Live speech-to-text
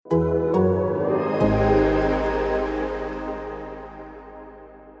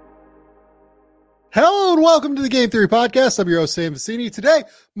and welcome to the Game Theory Podcast. I'm your host, Sam Vecini. Today,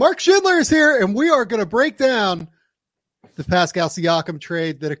 Mark Schindler is here, and we are going to break down the Pascal Siakam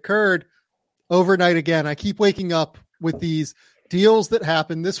trade that occurred overnight again. I keep waking up with these deals that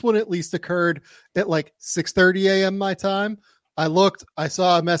happen. This one at least occurred at like 6:30 a.m. my time. I looked, I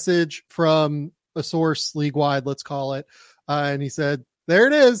saw a message from a source league-wide, let's call it, and he said, there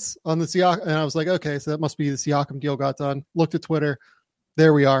it is on the Siakam. And I was like, okay, so that must be the Siakam deal got done. Looked at Twitter.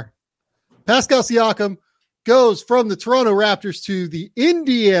 There we are. Pascal Siakam goes from the Toronto Raptors to the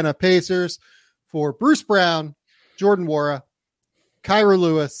Indiana Pacers for Bruce Brown, Jordan Nwora, Kira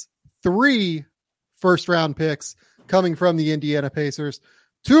Lewis, 3 first-round picks coming from the Indiana Pacers.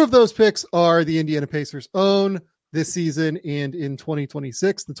 2 of those picks are the Indiana Pacers own this season and in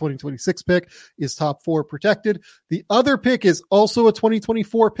 2026. The 2026 pick is top 4 protected. The other pick is also a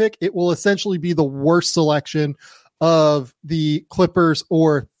 2024 pick. It will essentially be the worst selection of the Clippers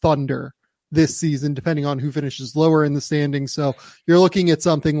or Thunder this season, depending on who finishes lower in the standings. So you're looking at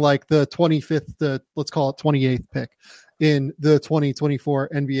something like the 25th to, let's call it 28th pick in the 2024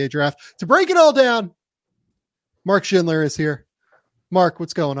 NBA draft. To break it all down, Mark Schindler is here. Mark,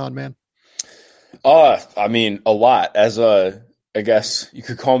 what's going on, man? I mean, a lot. I guess you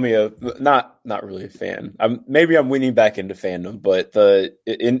could call me not really a fan. Maybe I'm winning back into fandom, but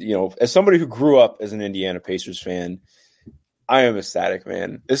as somebody who grew up as an Indiana Pacers fan, I am ecstatic,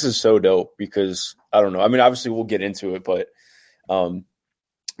 man. This is so dope because I don't know. I mean, obviously we'll get into it, but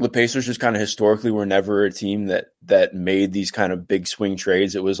the Pacers just kind of historically were never a team that made these kind of big swing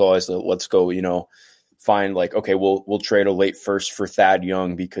trades. It was always let's go, find like, okay, we'll trade a late first for Thad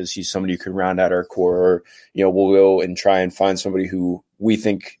Young because he's somebody who could round out our core, or, we'll go and try and find somebody who we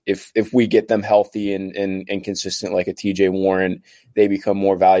think if we get them healthy and consistent, like a TJ Warren, they become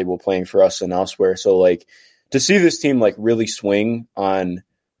more valuable playing for us than elsewhere. So like to see this team like really swing on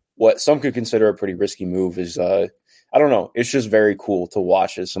what some could consider a pretty risky move is, I don't know. It's just very cool to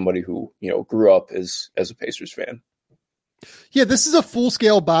watch as somebody who, grew up as a Pacers fan. Yeah, this is a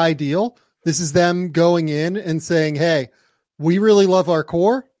full-scale buy deal. This is them going in and saying, hey, we really love our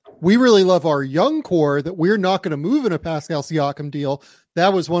core. We really love our young core that we're not going to move in a Pascal Siakam deal.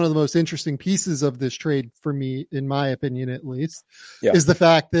 That was one of the most interesting pieces of this trade for me, in my opinion, at least, is the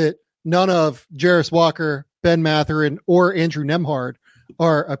fact that none of Jarris Walker, Ben Mathurin, or Andrew Nembhard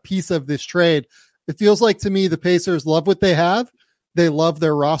are a piece of this trade. It feels like to me the Pacers love what they have. They love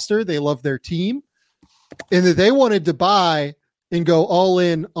their roster. They love their team. And that they wanted to buy and go all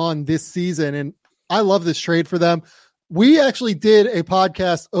in on this season. And I love this trade for them. We actually did a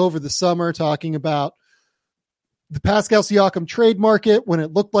podcast over the summer talking about the Pascal Siakam trade market when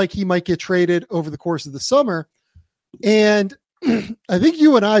it looked like he might get traded over the course of the summer. And I think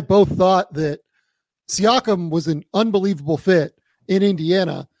you and I both thought that Siakam was an unbelievable fit in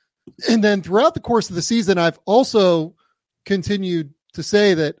Indiana. And then throughout the course of the season, I've also continued to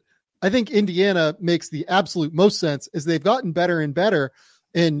say that I think Indiana makes the absolute most sense as they've gotten better and better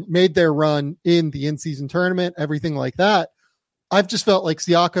and made their run in the in-season tournament, everything like that. I've just felt like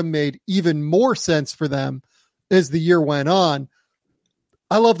Siakam made even more sense for them as the year went on.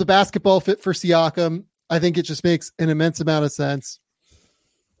 I love the basketball fit for Siakam. I think it just makes an immense amount of sense.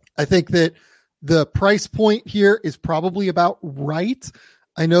 I think that the price point here is probably about right.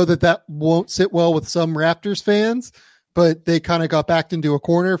 I know that won't sit well with some Raptors fans, but they kind of got backed into a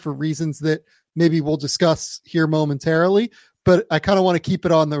corner for reasons that maybe we'll discuss here momentarily. But I kind of want to keep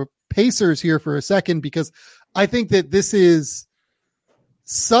it on the Pacers here for a second, because I think that this is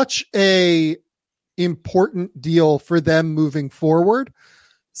such a important deal for them moving forward.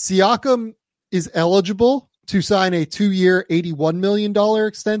 Siakam is eligible to sign a 2-year, $81 million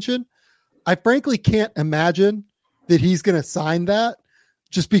extension. I frankly can't imagine that he's going to sign that,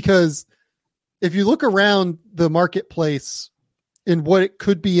 just because if you look around the marketplace and what it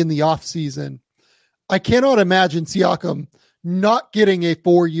could be in the offseason, I cannot imagine Siakam not getting a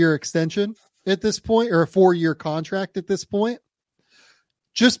 4-year extension at this point, or a 4-year contract at this point,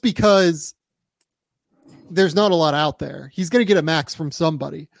 just because there's not a lot out there. He's going to get a max from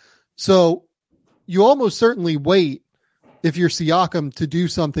somebody. So you almost certainly wait if you're Siakam to do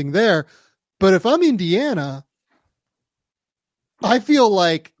something there. But if I'm Indiana, I feel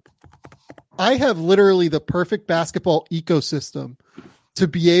like I have literally the perfect basketball ecosystem to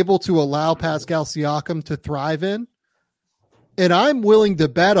be able to allow Pascal Siakam to thrive in. And I'm willing to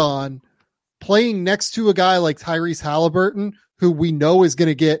bet on playing next to a guy like Tyrese Halliburton, who we know is going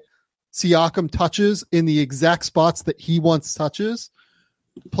to get Siakam touches in the exact spots that he wants touches,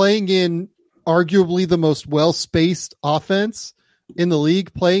 playing in arguably the most well-spaced offense in the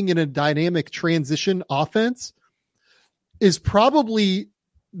league, playing in a dynamic transition offense, is probably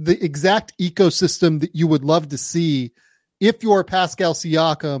the exact ecosystem that you would love to see if you're Pascal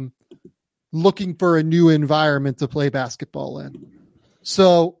Siakam looking for a new environment to play basketball in.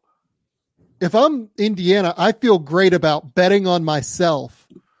 So if I'm Indiana, I feel great about betting on myself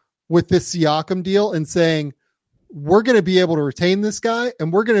with this Siakam deal and saying, we're going to be able to retain this guy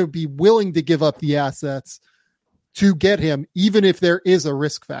and we're going to be willing to give up the assets to get him, even if there is a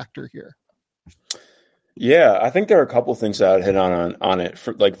risk factor here. Yeah, I think there are a couple of things that I'd hit on it.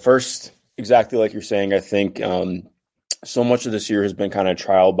 First, exactly like you're saying, I think so much of this year has been kind of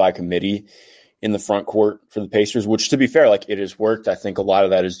trial by committee in the front court for the Pacers, which, to be fair, like, it has worked. I think a lot of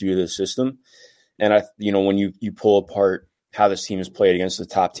that is due to the system. And when you pull apart how this team has played against the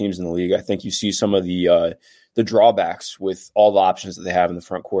top teams in the league, I think you see some of the drawbacks with all the options that they have in the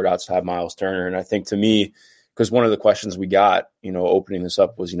front court outside Miles Turner. And I think, to me, because one of the questions we got, opening this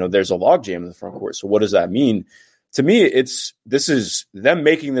up was, there's a logjam in the front court. So what does that mean? To me, this is them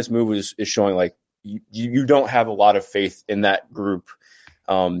making this move is showing like you don't have a lot of faith in that group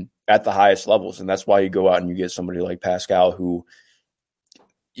at the highest levels. And that's why you go out and you get somebody like Pascal, who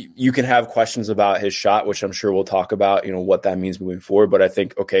you can have questions about his shot, which I'm sure we'll talk about, what that means moving forward. But I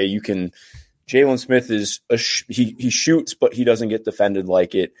think, okay, Jalen Smith he shoots, but he doesn't get defended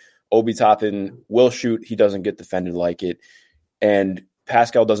like it. Obi Toppin will shoot. He doesn't get defended like it. And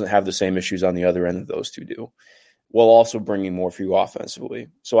Pascal doesn't have the same issues on the other end that those two do, while also bringing more for you offensively.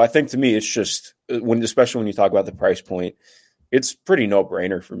 So I think, to me, it's just, especially when you talk about the price point, it's pretty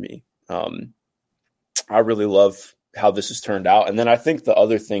no-brainer for me. I really love how this has turned out. And then I think the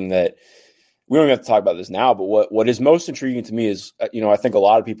other thing that we don't have to talk about this now, but what is most intriguing to me is, I think a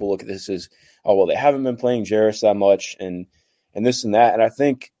lot of people look at this as, oh, well, they haven't been playing Jarris that much and this and that. And I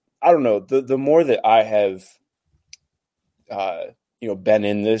think, I don't know, the more that I have, been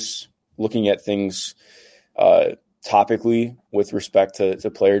in this, looking at things topically with respect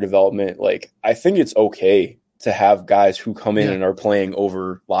to player development, like, I think it's okay to have guys who come in and are playing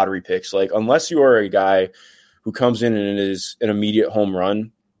over lottery picks. Like, unless you are a guy who comes in and is an immediate home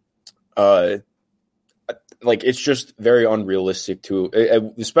run, it's just very unrealistic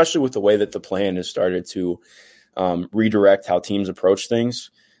especially with the way that the plan has started to redirect how teams approach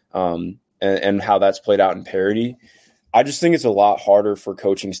things. And how that's played out in parity. I just think it's a lot harder for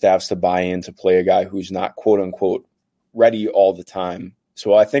coaching staffs to buy in to play a guy who's not, quote unquote, ready all the time.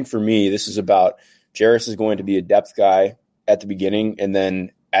 So I think for me, this is about Jarris is going to be a depth guy at the beginning. And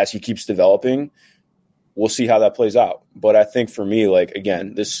then as he keeps developing, we'll see how that plays out. But I think for me, like,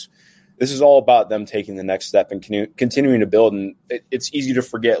 again, this is all about them taking the next step and continuing to build. And it's easy to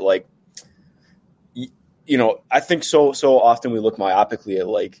forget, like, I think so often we look myopically at,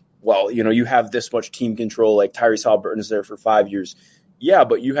 like, well, you have this much team control, like Tyrese Haliburton is there for 5 years. Yeah,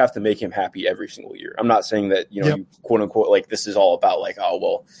 but you have to make him happy every single year. I'm not saying that, you quote unquote, like, this is all about, like,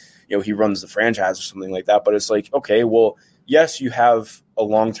 oh, well, he runs the franchise or something like that. But it's like, okay, well, yes, you have a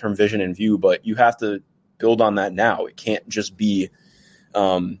long-term vision in view, but you have to build on that now. It can't just be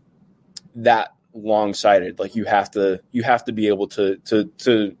that long-sighted. Like, you have to be able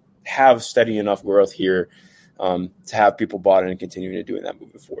to have steady enough growth here to have people bought in and continuing to doing that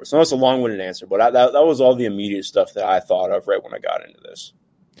moving forward. So that's a long-winded answer, but that was all the immediate stuff that I thought of right when I got into this.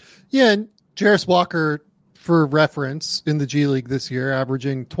 Yeah, and Jarris Walker, for reference, in the G League this year,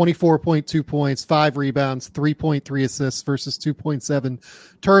 averaging 24.2 points, 5 rebounds, 3.3 assists versus 2.7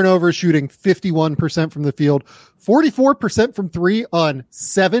 turnovers, shooting 51% from the field, 44% from three on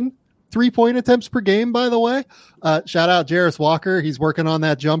 7 3-point attempts per game, by the way. Shout out Jarris Walker. He's working on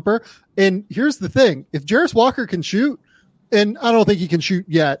that jumper. And here's the thing. If Jarris Walker can shoot, and I don't think he can shoot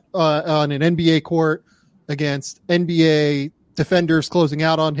yet on an NBA court against NBA defenders closing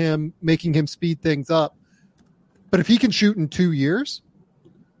out on him, making him speed things up. But if he can shoot in 2 years,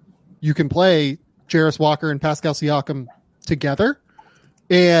 you can play Jarris Walker and Pascal Siakam together.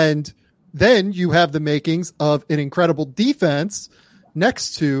 And then you have the makings of an incredible defense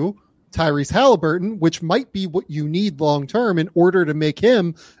next to Tyrese Haliburton, which might be what you need long-term in order to make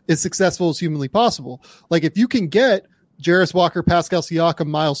him as successful as humanly possible. Like, if you can get Jarris Walker, Pascal Siakam,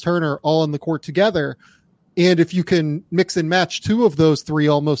 Miles Turner all on the court together, and if you can mix and match 2 of those 3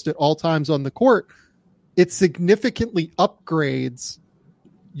 almost at all times on the court, it significantly upgrades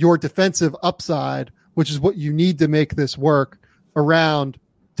your defensive upside, which is what you need to make this work around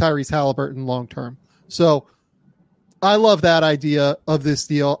Tyrese Haliburton long-term. So I love that idea of this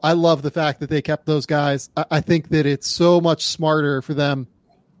deal. I love the fact that they kept those guys. I think that it's so much smarter for them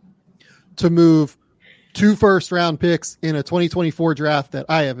to move 2 first-round picks in a 2024 draft that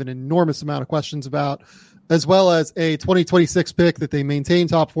I have an enormous amount of questions about, as well as a 2026 pick that they maintain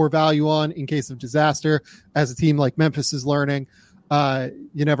top 4 value on in case of disaster, as a team like Memphis is learning.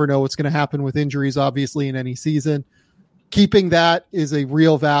 You never know what's going to happen with injuries, obviously, in any season. Keeping that is a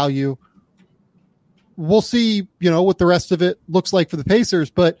real value. We'll see, what the rest of it looks like for the Pacers.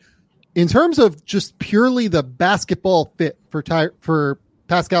 But in terms of just purely the basketball fit for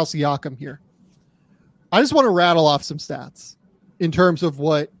Pascal Siakam here, I just want to rattle off some stats in terms of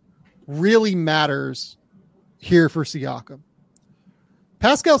what really matters here for Siakam.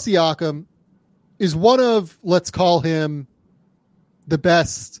 Pascal Siakam is one of, let's call him, the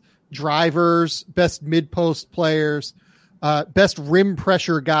best drivers, best mid-post players, best rim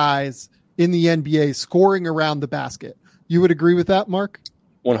pressure guys in the NBA scoring around the basket. You would agree with that, Mark?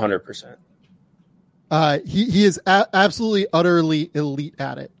 100%. He is absolutely, utterly elite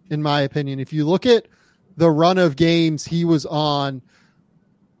at it, in my opinion. If you look at the run of games he was on,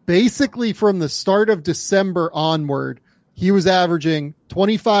 basically from the start of December onward, he was averaging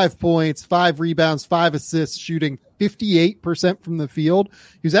 25 points, 5 rebounds, 5 assists, shooting 58% from the field.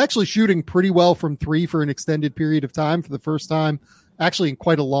 He was actually shooting pretty well from 3 for an extended period of time, for the first time, actually in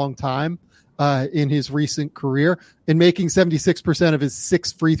quite a long time in his recent career, and making 76% of his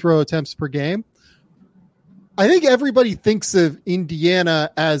 6 free throw attempts per game. I think everybody thinks of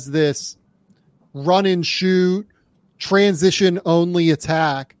Indiana as this run and shoot, transition only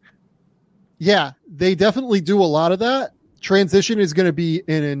attack. Yeah, they definitely do a lot of that. Transition is going to be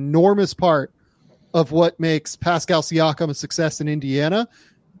an enormous part of what makes Pascal Siakam a success in Indiana.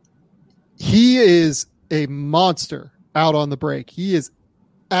 He is a monster out on the break. He is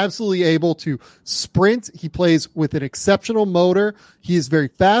absolutely able to sprint. He plays with an exceptional motor. He is very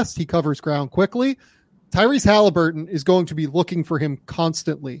fast. He covers ground quickly. Tyrese Halliburton is going to be looking for him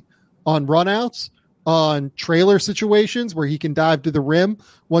constantly on runouts, on trailer situations where he can dive to the rim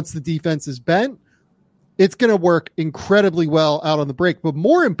once the defense is bent. It's going to work incredibly well out on the break. But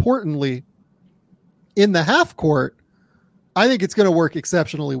more importantly, in the half court, I think it's going to work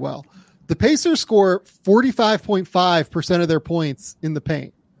exceptionally well. The Pacers score 45.5% of their points in the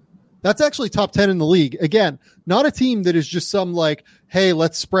paint. That's actually top 10 in the league. Again, not a team that is just some hey,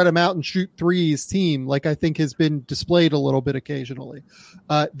 let's spread them out and shoot threes team, like I think has been displayed a little bit occasionally.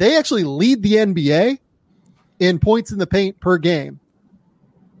 They actually lead the NBA in points in the paint per game.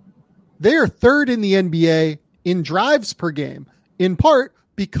 They are third in the NBA in drives per game, in part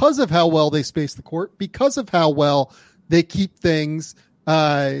because of how well they space the court, because of how well they keep things,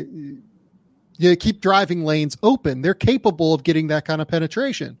 keep driving lanes open. They're capable of getting that kind of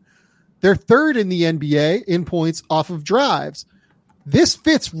penetration. They're third in the NBA in points off of drives. This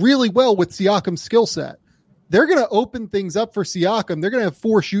fits really well with Siakam's skill set. They're going to open things up for Siakam. They're going to have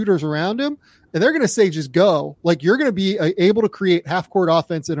 4 shooters around him, and they're going to say, just go. You're going to be able to create half-court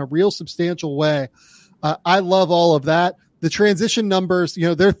offense in a real substantial way. I love all of that. The transition numbers,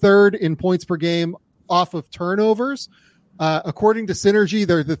 they're third in points per game off of turnovers. According to Synergy,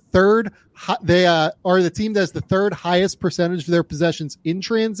 they're the third. They are the team that has the third highest percentage of their possessions in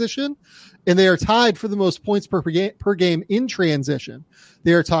transition, and they are tied for the most points per game in transition.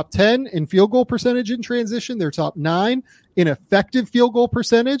 They are top 10 in field goal percentage in transition. They're top 9 in effective field goal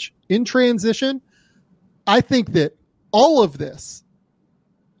percentage in transition. I think that all of this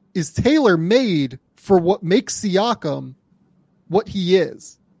is tailor-made for what makes Siakam what he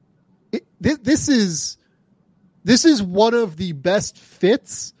is. This is one of the best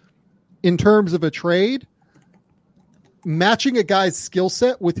fits in terms of a trade, matching a guy's skill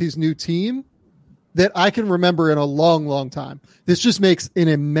set with his new team, that I can remember in a long, long time. This just makes an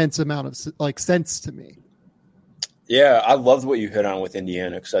immense amount of sense to me. Yeah, I love what you hit on with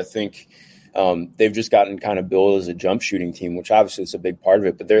Indiana, because I think they've just gotten kind of billed as a jump shooting team, which obviously is a big part of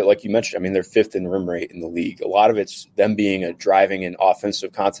it. But they're, like you mentioned, they're 5th in rim rate in the league. A lot of it's them being a driving and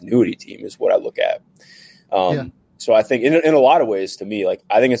offensive continuity team is what I look at. So I think in a lot of ways, to me,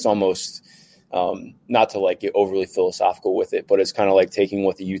 I think it's almost not to get overly philosophical with it, but it's kind of taking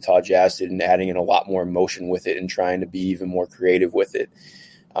what the Utah Jazz did and adding in a lot more emotion with it and trying to be even more creative with it.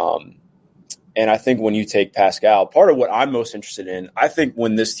 And I think when you take Pascal, part of what I'm most interested in, I think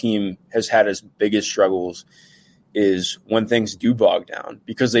when this team has had its biggest struggles is when things do bog down,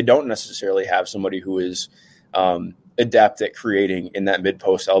 because they don't necessarily have somebody who is adept at creating in that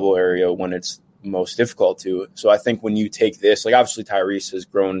mid-post elbow area when it's most difficult to. So I think when you take this, obviously Tyrese has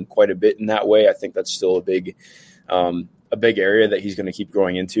grown quite a bit in that way. I think that's still a big area that he's going to keep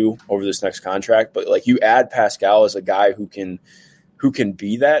growing into over this next contract. But you add Pascal as a guy who can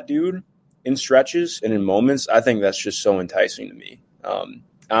be that dude in stretches and in moments. I think that's just so enticing to me.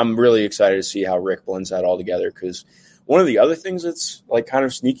 I'm really excited to see how Rick blends that all together, because one of the other things that's kind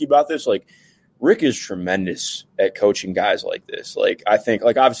of sneaky about this, Rick is tremendous at coaching guys like this. Like, I think,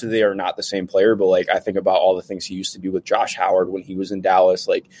 like, obviously they are not the same player, but like, I think about all the things he used to do with Josh Howard when he was in Dallas.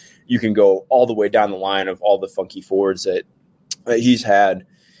 Like, you can go all the way down the line of all the funky forwards that he's had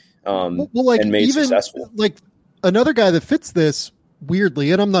like, and made even successful. Like, another guy that fits this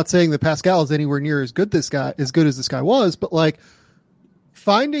weirdly, and I'm not saying that Pascal is anywhere near as good as this guy was, but like,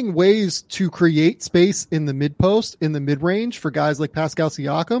 finding ways to create space in the mid post, in the mid range for guys like Pascal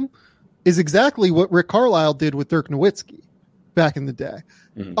Siakam is exactly what Rick Carlisle did with Dirk Nowitzki back in the day.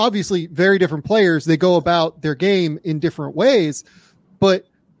 Mm-hmm. Obviously, very different players. They go about their game in different ways, but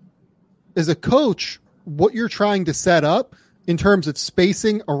as a coach, what you're trying to set up in terms of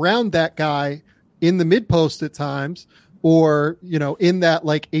spacing around that guy in the mid post at times, or, you know, in that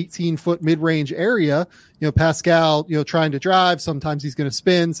like 18-foot mid-range area, you know, Pascal, you know, trying to drive, sometimes he's going to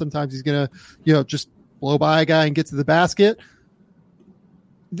spin, sometimes he's going to, you know, just blow by a guy and get to the basket.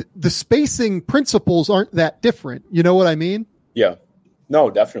 The spacing principles aren't that different. You know what I mean? Yeah. No,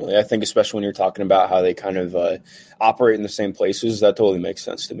 definitely. I think especially when you're talking about how they kind of operate in the same places, that totally makes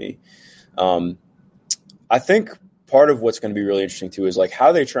sense to me. I think part of what's going to be really interesting too is like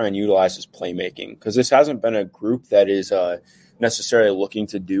how they try and utilize his playmaking, because this hasn't been a group that is necessarily looking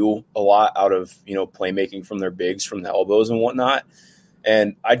to do a lot out of, you know, playmaking from their bigs, from the elbows and whatnot.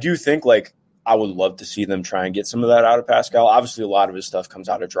 And I do think like I would love to see them try and get some of that out of Pascal. Obviously, a lot of his stuff comes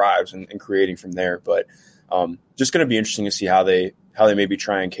out of drives and creating from there, but just going to be interesting to see how they maybe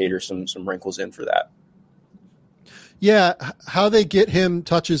try and cater some wrinkles in for that. Yeah, how they get him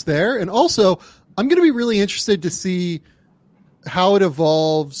touches there. And also, I'm going to be really interested to see how it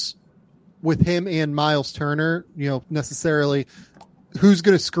evolves with him and Miles Turner, you know, necessarily who's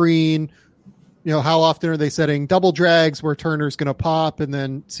going to screen, you know, how often are they setting double drags where Turner's going to pop and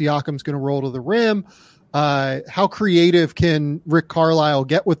then Siakam's going to roll to the rim? How creative can Rick Carlisle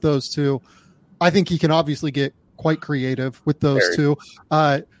get with those two? I think he can obviously get quite creative with those two.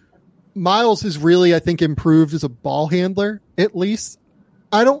 Miles has really, I think, improved as a ball handler, at least.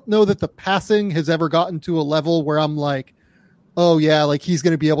 I don't know that the passing has ever gotten to a level where I'm like, oh yeah, like he's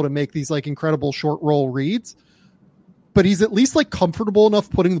going to be able to make these like incredible short roll reads, but he's at least like comfortable enough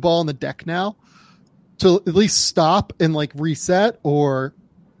putting the ball on the deck now to at least stop and like reset, or,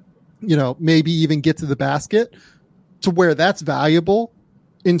 you know, maybe even get to the basket, to where that's valuable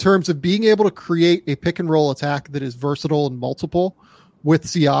in terms of being able to create a pick and roll attack that is versatile and multiple with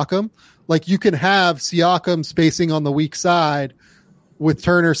Siakam. Like you can have Siakam spacing on the weak side with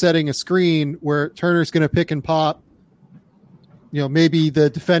Turner setting a screen where Turner's going to pick and pop. You know, maybe the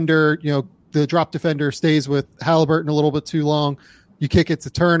defender, you know, the drop defender stays with Halliburton a little bit too long. You kick it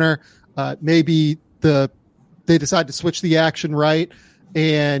to Turner. Maybe they decide to switch the action right,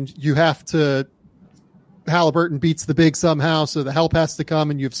 and you have to, Halliburton beats the big somehow, so the help has to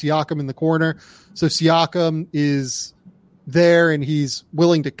come, and you have Siakam in the corner. So Siakam is there, and he's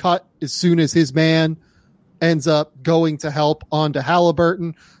willing to cut as soon as his man ends up going to help onto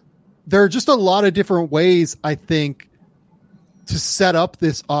Halliburton. There are just a lot of different ways, I think, to set up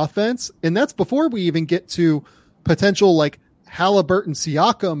this offense, and that's before we even get to potential like Halliburton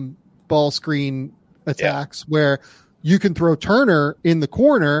Siakam ball screen attacks, where you can throw Turner in the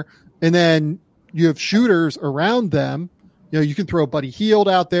corner and then you have shooters around them. You know, you can throw Buddy Hield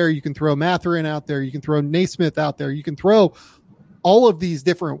out there, you can throw Mathurin out there, you can throw Naismith out there, you can throw all of these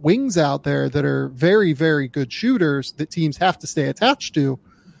different wings out there that are very, very good shooters that teams have to stay attached to.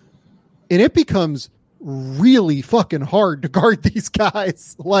 And it becomes really fucking hard to guard these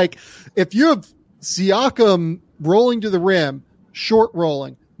guys. Like if you have Siakam rolling to the rim, short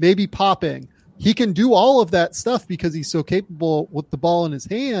rolling, maybe popping, he can do all of that stuff because he's so capable with the ball in his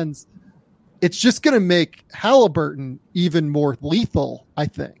hands. It's just going to make Halliburton even more lethal, I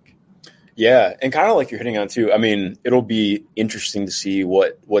think. Yeah, and kind of like you're hitting on too. I mean, it'll be interesting to see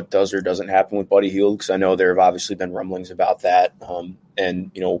what does or doesn't happen with Buddy Hield, because I know there have obviously been rumblings about that, and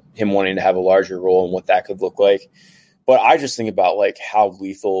you know, him wanting to have a larger role and what that could look like. But I just think about like how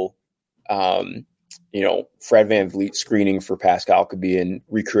lethal, you know, Fred VanVleet screening for Pascal could be, and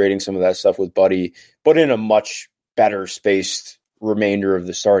recreating some of that stuff with Buddy, but in a much better spaced remainder of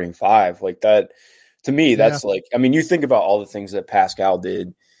the starting five. Like that, to me, that's like, I mean, you think about all the things that Pascal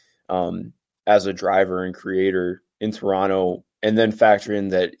did as a driver and creator in Toronto, and then factor in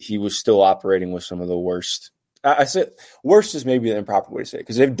that he was still operating with some of the worst. I said worst is maybe the improper way to say it,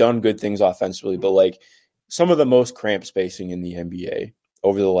 because they've done good things offensively, but like some of the most cramped spacing in the NBA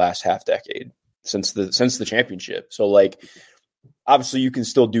over the last half decade since the championship. So like, obviously you can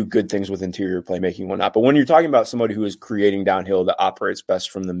still do good things with interior playmaking and whatnot, but when you're talking about somebody who is creating downhill that operates best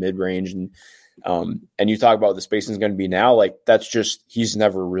from the mid range and And you talk about the spacing is going to be now, like that's just, he's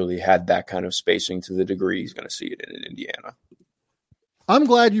never really had that kind of spacing to the degree he's going to see it in Indiana. I'm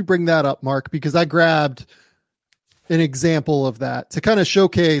glad you bring that up, Mark, because I grabbed an example of that to kind of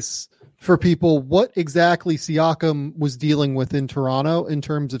showcase for people what exactly Siakam was dealing with in Toronto in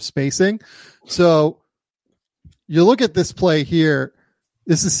terms of spacing. So you look at this play here.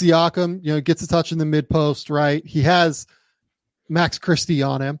 This is Siakam, gets a touch in the mid post, right? He has Max Christie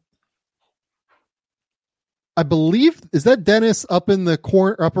on him. I believe, is that Dennis up in the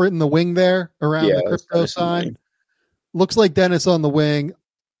corner, up in the wing there around the crypto sign? Looks like Dennis on the wing.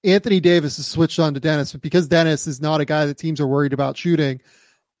 Anthony Davis is switched on to Dennis, but because Dennis is not a guy that teams are worried about shooting,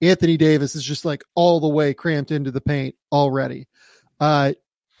 Anthony Davis is just like all the way cramped into the paint already.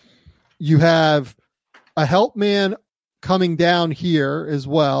 You have a help man coming down here as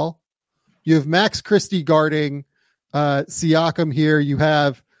well. You have Max Christie guarding Siakam here. You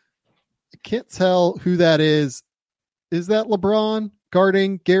have, I can't tell who that is. Is that LeBron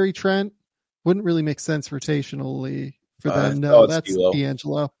guarding Gary Trent? Wouldn't really make sense rotationally for them. No, that's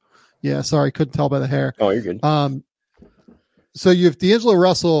D'Angelo. Yeah, sorry, couldn't tell by the hair. Oh, you're good. So you have D'Angelo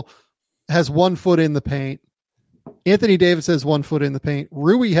Russell has 1 foot in the paint. Anthony Davis has 1 foot in the paint.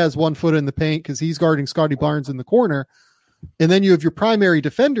 Rui has 1 foot in the paint because he's guarding Scotty Barnes in the corner. And then you have your primary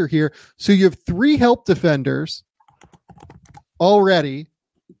defender here. So you have 3 help defenders already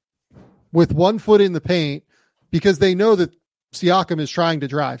with 1 foot in the paint because they know that Siakam is trying to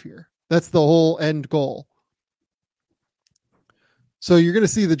drive here. That's the whole end goal. So you're going to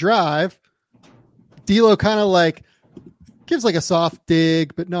see the drive. D'Lo kind of like gives like a soft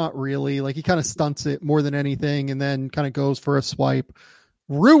dig, but not really. Like he kind of stunts it more than anything and then kind of goes for a swipe.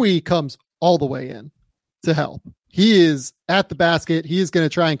 Rui comes all the way in to help. He is at the basket. He is going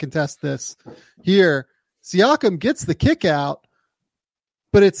to try and contest this here. Siakam gets the kick out,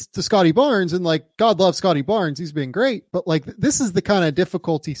 but it's to Scotty Barnes. And like, God loves Scotty Barnes. He's been great. But like, this is the kind of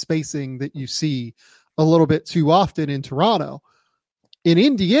difficulty spacing that you see a little bit too often in Toronto. In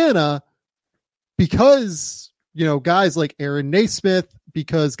Indiana, because, guys like Aaron Naismith,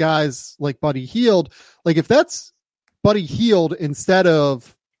 because guys like Buddy Hield, like if that's Buddy Hield instead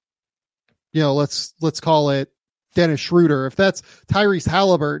of, let's call it Dennis Schroeder, if that's Tyrese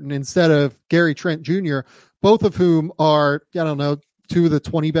Halliburton instead of Gary Trent Jr., both of whom are, 2 of the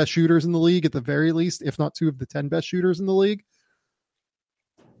 20 best shooters in the league at the very least, if not 2 of the 10 best shooters in the league.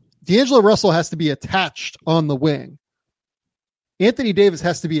 D'Angelo Russell has to be attached on the wing. Anthony Davis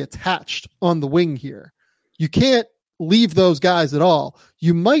has to be attached on the wing here. You can't leave those guys at all.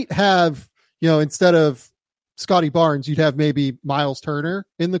 You might have, instead of Scotty Barnes, you'd have maybe Miles Turner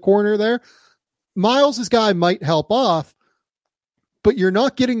in the corner there. Miles' guy might help off, but you're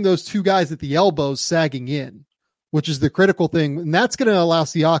not getting those 2 guys at the elbows sagging in, which is the critical thing. And that's going to allow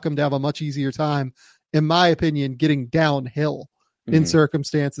Siakam to have a much easier time, in my opinion, getting downhill in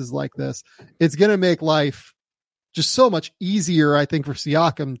circumstances like this. It's going to make life just so much easier, I think, for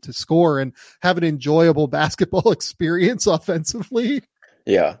Siakam to score and have an enjoyable basketball experience offensively.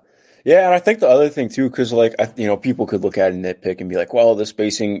 Yeah. Yeah. And I think the other thing too, cause like, people could look at it and nitpick and be like, well, the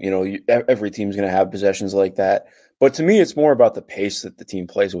spacing, every team's going to have possessions like that. But to me, it's more about the pace that the team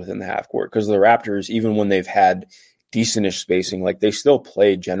plays within the half court. Cause the Raptors, even when they've had decentish spacing, like they still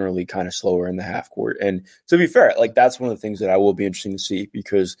play generally kind of slower in the half court. And to be fair, like that's one of the things that I will be interesting to see,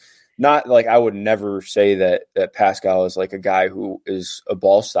 because not like I would never say that Pascal is like a guy who is a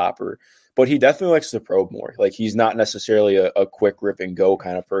ball stopper, but he definitely likes to probe more. Like he's not necessarily a quick rip and go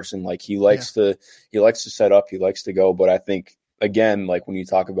kind of person. Like he likes to set up, he likes to go. But I think again, like when you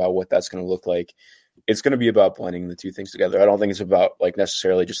talk about what that's going to look like, it's going to be about blending the 2 things together. I don't think it's about like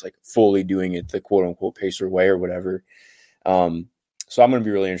necessarily just like fully doing it the quote unquote Pacer way or whatever. So I'm going to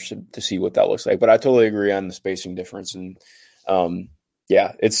be really interested to see what that looks like, but I totally agree on the spacing difference. And,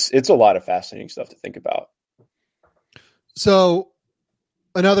 yeah, it's a lot of fascinating stuff to think about. So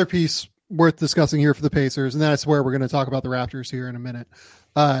another piece worth discussing here for the Pacers, and that's where we're going to talk about the Raptors here in a minute.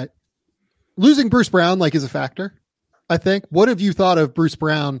 Losing Bruce Brown is a factor, I think. What have you thought of Bruce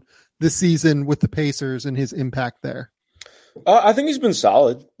Brown this season with the Pacers and his impact there? I think he's been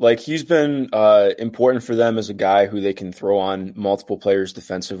solid. Like he's been important for them as a guy who they can throw on multiple players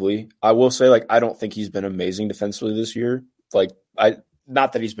defensively. I will say, I don't think he's been amazing defensively this year.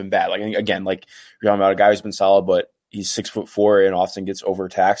 Not that he's been bad. Again, you're talking about a guy who's been solid, but he's 6'4" and often gets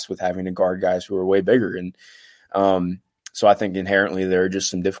overtaxed with having to guard guys who are way bigger. And so I think inherently there are just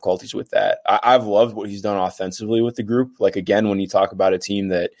some difficulties with that. I've loved what he's done offensively with the group. Again, when you talk about a team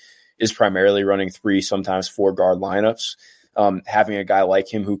that is primarily running 3, sometimes 4 guard lineups, having a guy like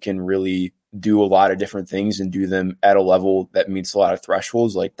him who can really do a lot of different things and do them at a level that meets a lot of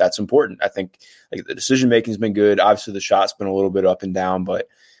thresholds, like that's important. I think like the decision making has been good. Obviously the shot's been a little bit up and down, but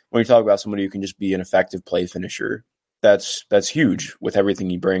when you talk about somebody who can just be an effective play finisher, that's huge with everything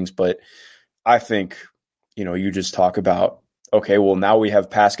he brings. But I think, you just talk about, okay, well now we have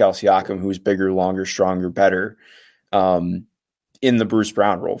Pascal Siakam, who's bigger, longer, stronger, better, in the Bruce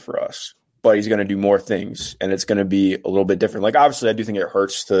Brown role for us, but he's going to do more things and it's going to be a little bit different. Like, obviously I do think it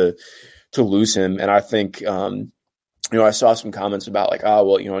hurts to lose him. And I think, I saw some comments about like,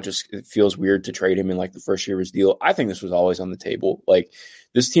 it feels weird to trade him in like the first year of his deal. I think this was always on the table. Like,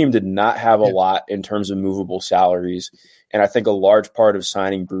 this team did not have a lot in terms of movable salaries. And I think a large part of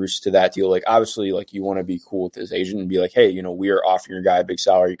signing Bruce to that deal, like obviously like you want to be cool with his agent and be like, hey, we are offering your guy a big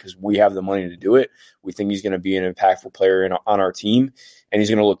salary because we have the money to do it. We think he's going to be an impactful player on our team and he's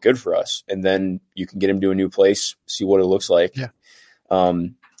going to look good for us. And then you can get him to a new place, see what it looks like. Yeah.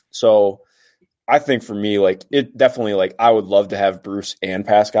 So I think for me, like it definitely, like I would love to have Bruce and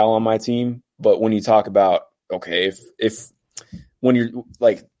Pascal on my team. But when you talk about, okay, when you're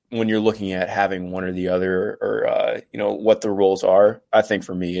looking at having one or the other or what the roles are, I think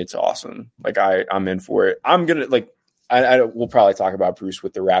for me, it's awesome. Like I'm in for it. I'm going to we'll probably talk about Bruce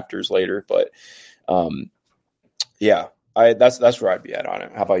with the Raptors later, but that's where I'd be at on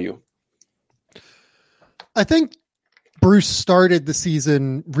it. How about you? I think Bruce started the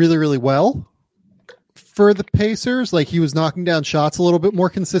season really, really well for the Pacers. Like he was knocking down shots a little bit more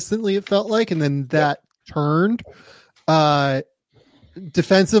consistently, it felt like, and then that turned.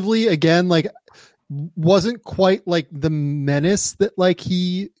 Defensively, again, like wasn't quite like the menace that like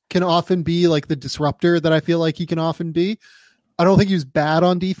he can often be, like the disruptor that I feel like he can often be. I don't think he was bad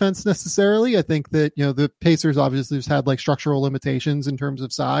on defense necessarily. I think that, the Pacers obviously just had like structural limitations in terms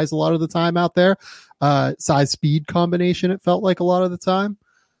of size a lot of the time out there. Size speed combination, it felt like a lot of the time.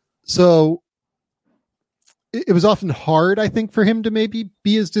 So it was often hard, I think, for him to maybe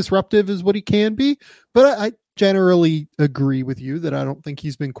be as disruptive as what he can be. But I generally agree with you that I don't think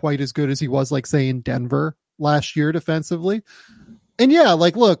he's been quite as good as he was, like, say, in Denver last year defensively. And yeah,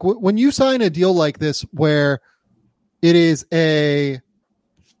 like, look, when you sign a deal like this where it is a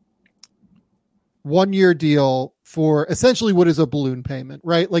 1-year deal for essentially what is a balloon payment,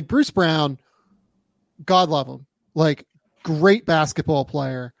 right? Like Bruce Brown, God love him, like great basketball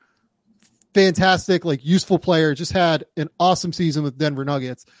player, fantastic, like useful player, just had an awesome season with Denver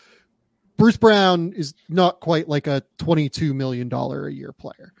Nuggets. Bruce Brown is not quite like a $22 million a year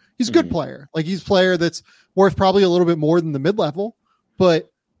player. He's a good player. Like he's a player that's worth probably a little bit more than the mid-level, but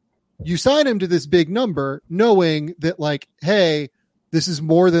you sign him to this big number knowing that like, hey, this is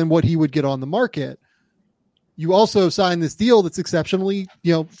more than what he would get on the market. You also sign this deal that's exceptionally,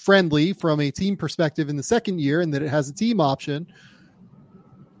 friendly from a team perspective in the second year and that it has a team option.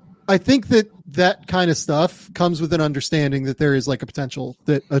 I think that kind of stuff comes with an understanding that there is like a potential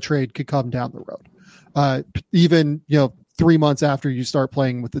that a trade could come down the road. Even, 3 months after you start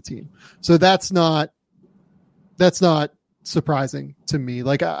playing with the team. So that's not surprising to me.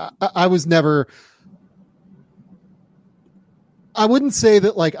 Like I was never, I wouldn't say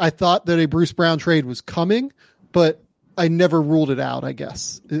that like I thought that a Bruce Brown trade was coming, but I never ruled it out, I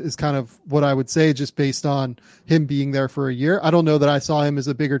guess, is kind of what I would say, just based on him being there for a year. I don't know that I saw him as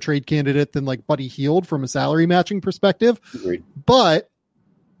a bigger trade candidate than like Buddy Hield from a salary matching perspective. Agreed. But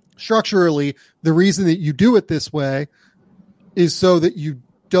structurally, the reason that you do it this way is so that you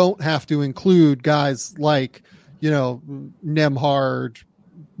don't have to include guys like, Nembhard,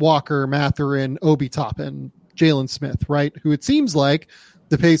 Walker, Mathurin, Obi Toppin, Jalen Smith, right? Who it seems like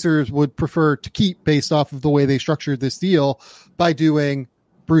the Pacers would prefer to keep based off of the way they structured this deal by doing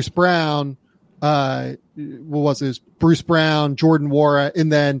Bruce Brown, Bruce Brown, Jordan Nwora,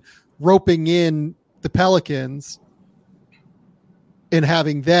 and then roping in the Pelicans and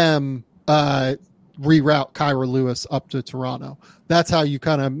having them reroute Kyra Lewis up to Toronto. That's how you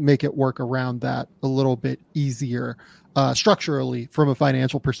kind of make it work around that a little bit easier structurally from a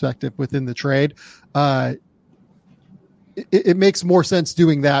financial perspective within the trade. It makes more sense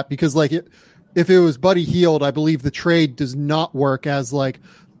doing that because like if it was Buddy Hield, I believe the trade does not work as like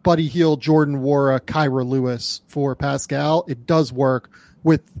Buddy Hield, Jordan Nwora, Kyra Lewis for Pascal. It does work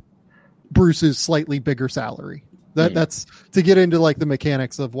with Bruce's slightly bigger salary. That's to get into like the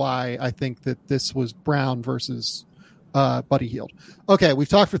mechanics of why I think that this was Brown versus Buddy Hield. Okay, we've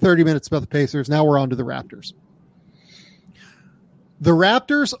talked for 30 minutes about the Pacers. Now we're on to the Raptors. The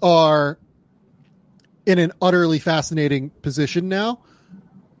Raptors are in an utterly fascinating position now.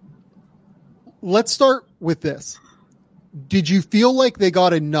 Let's start with this. Did you feel like they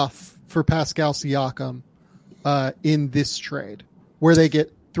got enough for Pascal Siakam in this trade where they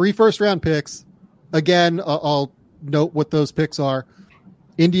get 3 first-round picks. Again, I'll note what those picks are.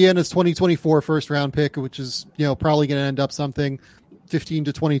 Indiana's 2024 first-round pick, which is probably going to end up something 15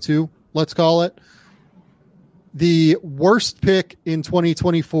 to 22, let's call it. The worst pick in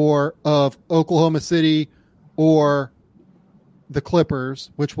 2024 of Oklahoma City or the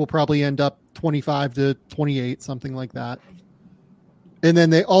Clippers, which will probably end up 25 to 28, something like that. And then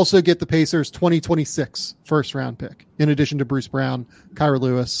they also get the Pacers 2026 first round pick, in addition to Bruce Brown, Kyra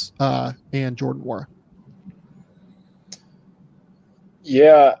Lewis, and Jordan Nwora.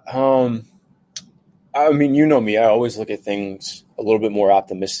 Yeah. I mean, you know me, I always look at things a little bit more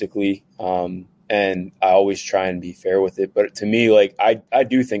optimistically. And I always try and be fair with it. But to me, like, I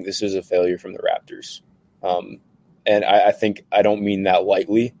do think this is a failure from the Raptors. And I think I don't mean that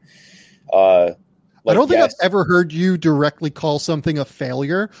lightly. I don't think I've ever heard you directly call something a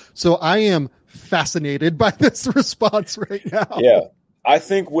failure. So I am fascinated by this response right now. Yeah. I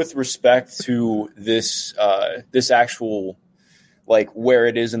think with respect to this actual, like, where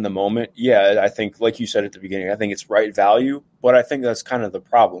it is in the moment, yeah, I think, like you said at the beginning, I think it's right value, but I think that's kind of the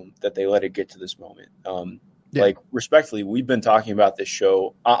problem, that they let it get to this moment. Like, respectfully, we've been talking about this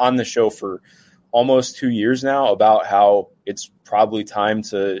show on the show for almost 2 years now about how it's probably time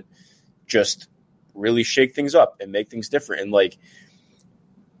to just really shake things up and make things different. And, like,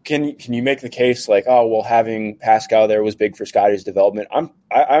 can you make the case like, oh, well, having Pascal there was big for Scotty's development?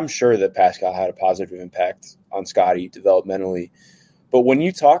 I'm sure that Pascal had a positive impact on Scotty developmentally. But when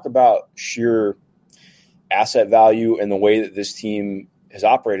you talk about sheer asset value and the way that this team has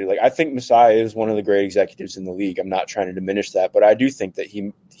operated, like, I think Masai is one of the great executives in the league. I'm not trying to diminish that, but I do think that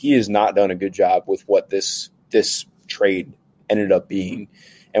he has not done a good job with what this trade ended up being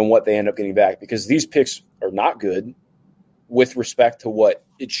and what they end up getting back, because these picks are not good with respect to what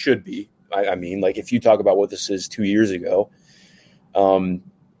it should be. I mean, like, if you talk about what this is 2 years ago,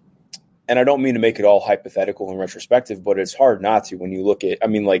 and I don't mean to make it all hypothetical and retrospective, but it's hard not to when you look at, I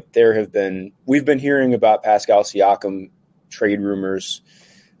mean, like, we've been hearing about Pascal Siakam trade rumors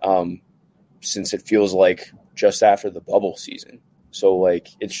since it feels like just after the bubble season. So, like,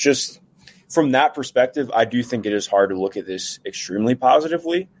 it's just, from that perspective, I do think it is hard to look at this extremely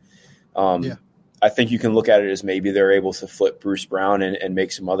positively. I think you can look at it as maybe they're able to flip Bruce Brown and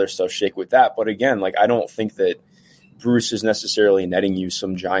make some other stuff shake with that. But again, like, I don't think that Bruce is necessarily netting you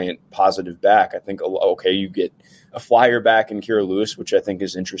some giant positive back. I think, okay, you get a flyer back in Kyra Lewis, which I think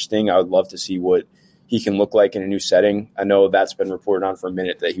is interesting. I would love to see what he can look like in a new setting. I know that's been reported on for a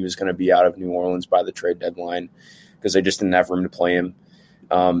minute that he was going to be out of New Orleans by the trade deadline because they just didn't have room to play him.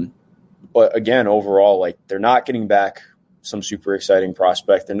 But again, overall, like, they're not getting back some super exciting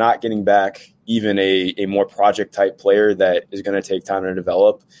prospect. They're not getting back even a more project type player that is going to take time to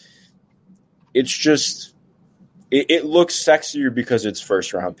develop. It's just, it looks sexier because it's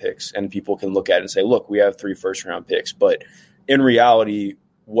first round picks and people can look at it and say, look, we have 3 first round picks. But in reality,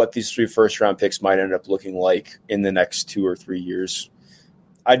 what these 3 first round picks might end up looking like in the next 2 or 3 years,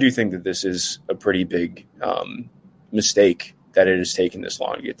 I do think that this is a pretty big mistake that it has taken this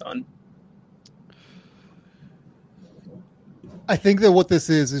long to get done. I think that what this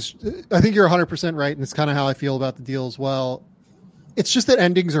is I think you're 100% right, and it's kind of how I feel about the deal as well. It's just that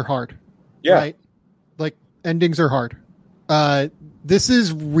endings are hard. Yeah. Right? Like, endings are hard. This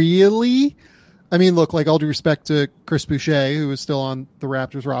is really, I mean, look, like, all due respect to Chris Boucher, who is still on the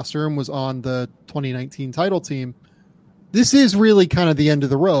Raptors roster and was on the 2019 title team, this is really kind of the end of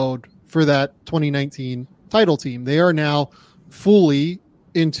the road for that 2019 title team. They are now fully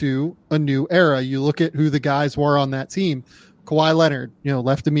into a new era. You look at who the guys were on that team. Kawhi Leonard,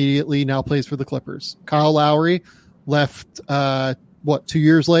 left immediately, now plays for the Clippers. Kyle Lowry left, 2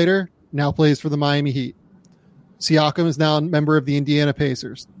 years later, now plays for the Miami Heat. Siakam is now a member of the Indiana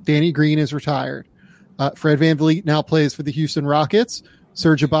Pacers. Danny Green is retired. Fred VanVleet now plays for the Houston Rockets.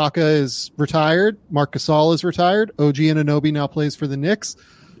 Serge Ibaka is retired. Marc Gasol is retired. OG Anunoby now plays for the Knicks.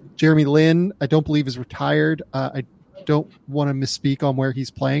 Jeremy Lin, I don't believe, is retired. I don't want to misspeak on where he's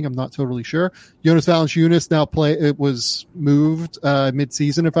playing. I'm not totally sure. Jonas Valanciunas it was moved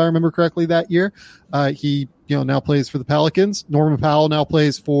mid-season, if I remember correctly, that year. He now plays for the Pelicans. Norman Powell now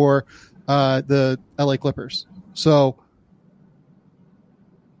plays for the LA Clippers. So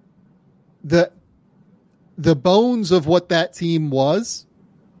the bones of what that team was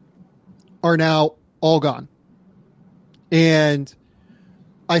are now all gone. And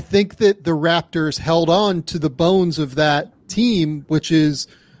I think that the Raptors held on to the bones of that team, which is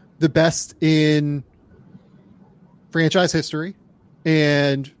the best in franchise history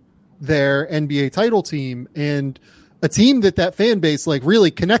and their NBA title team, and a team that fan base, like,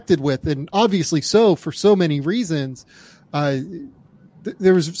 really connected with, and obviously so for so many reasons.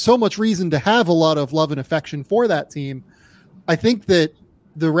 there was so much reason to have a lot of love and affection for that team. I think that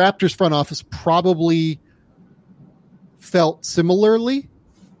the Raptors front office probably felt similarly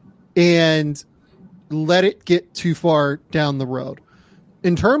and let it get too far down the road.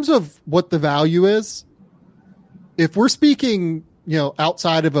 In terms of what the value is, if we're speaking,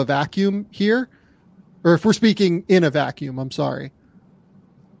 outside of a vacuum here, or if we're speaking in a vacuum, I'm sorry,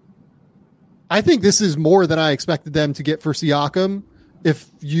 I think this is more than I expected them to get for Siakam. If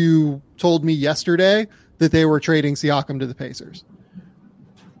you told me yesterday that they were trading Siakam to the Pacers,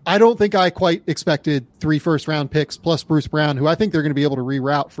 I don't think I quite expected 3 first-round picks plus Bruce Brown, who I think they're going to be able to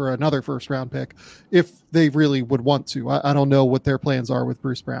reroute for another first-round pick if they really would want to. I don't know what their plans are with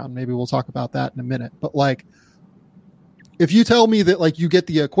Bruce Brown. Maybe we'll talk about that in a minute. But, if you tell me that, you get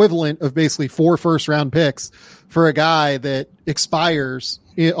the equivalent of basically 4 first-round picks for a guy that expires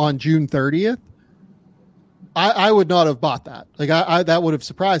on June 30th, I would not have bought that. That would have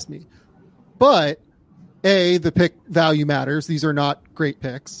surprised me. But the pick value matters. These are not great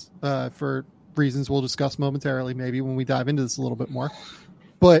picks for reasons we'll discuss momentarily, maybe when we dive into this a little bit more.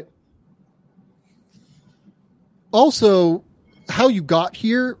 But also, how you got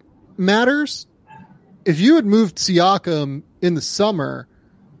here matters. If you had moved Siakam in the summer,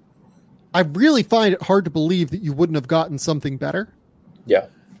 I really find it hard to believe that you wouldn't have gotten something better. Yeah.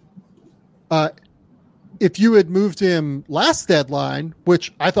 If you had moved him last deadline,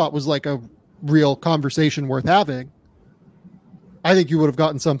 which I thought was a real conversation worth having, I think you would have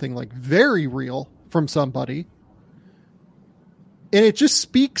gotten something very real from somebody. And it just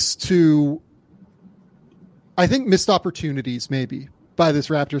speaks to, I think, missed opportunities maybe by this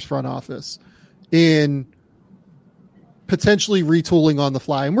Raptors front office in potentially retooling on the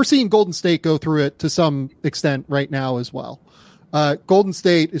fly. And we're seeing Golden State go through it to some extent right now as well. Golden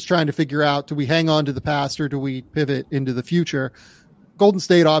State is trying to figure out, do we hang on to the past or do we pivot into the future? Golden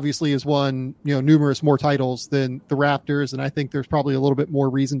State obviously has won, numerous more titles than the Raptors, and I think there's probably a little bit more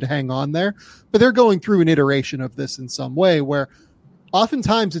reason to hang on there. But they're going through an iteration of this in some way where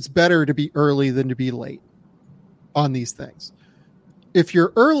oftentimes it's better to be early than to be late on these things. If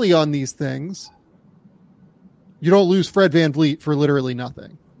you're early on these things, you don't lose Fred VanVleet for literally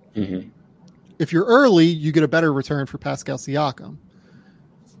nothing. Mm-hmm. If you're early, you get a better return for Pascal Siakam.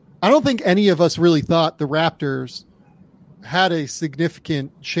 I don't think any of us really thought the Raptors had a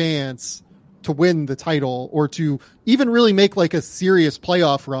significant chance to win the title or to even really make a serious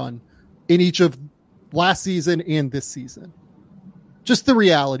playoff run in each of last season and this season. Just the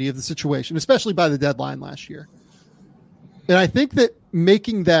reality of the situation, especially by the deadline last year. And I think that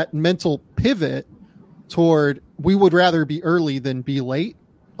making that mental pivot toward we would rather be early than be late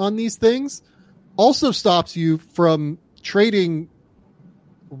on these things also stops you from trading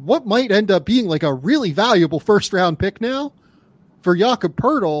what might end up being a really valuable first round pick now for Jakob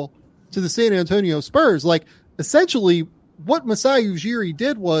Poeltl to the San Antonio Spurs. Essentially what Masai Ujiri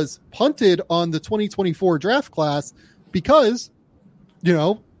did was punted on the 2024 draft class because,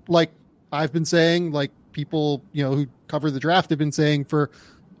 I've been saying, people, who cover the draft have been saying for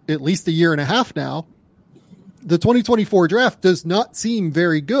at least a year and a half now, the 2024 draft does not seem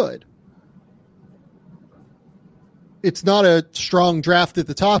very good. It's not a strong draft at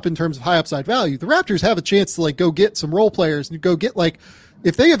the top in terms of high upside value. The Raptors have a chance to go get some role players and go get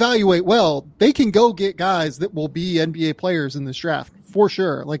if they evaluate well, they can go get guys that will be NBA players in this draft for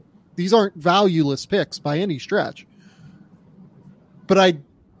sure. These aren't valueless picks by any stretch, but I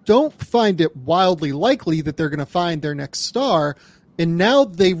don't find it wildly likely that they're going to find their next star. And now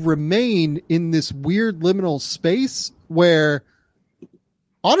they remain in this weird liminal space where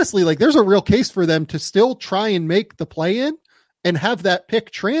honestly, there's a real case for them to still try and make the play-in and have that pick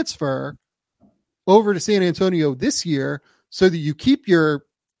transfer over to San Antonio this year so that you keep your,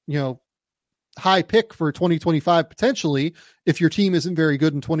 high pick for 2025 potentially if your team isn't very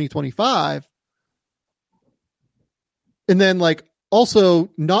good in 2025. And then also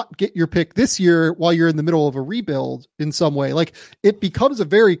not get your pick this year while you're in the middle of a rebuild in some way. It becomes a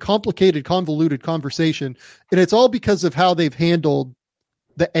very complicated, convoluted conversation. And it's all because of how they've handled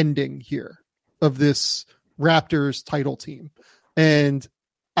the ending here of this Raptors title team. And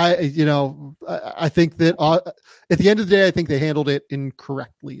I think that at the end of the day, I think they handled it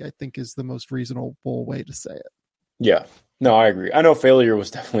incorrectly, I think is the most reasonable way to say it. Yeah. No, I agree. I know failure was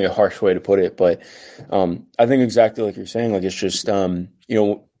definitely a harsh way to put it, but I think exactly like you're saying, it's just,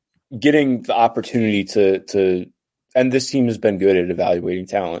 getting the opportunity to, and this team has been good at evaluating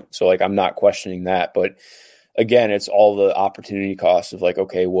talent. So I'm not questioning that, but again, it's all the opportunity cost of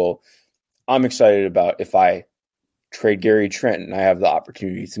okay, well, I'm excited about if I trade Gary Trent and I have the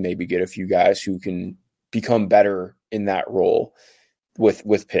opportunity to maybe get a few guys who can become better in that role.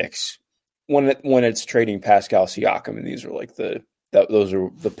 with picks when it's trading Pascal Siakam, and these are like those are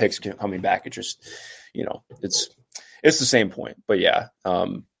the picks coming back. It just, it's the same point. But yeah,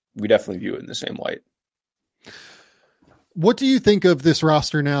 we definitely view it in the same light. What do you think of this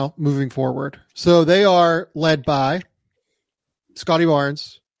roster now moving forward? So they are led by Scotty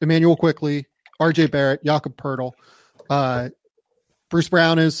Barnes, Emmanuel Quickley, RJ Barrett, Jakob Poeltl. Bruce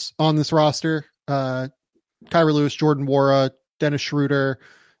Brown is on this roster. Kyra Lewis, Jordan Nwora, Dennis Schroeder,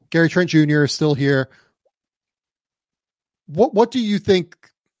 Gary Trent Jr. is still here. What do you think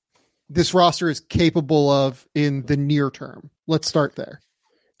this roster is capable of in the near term? Let's start there.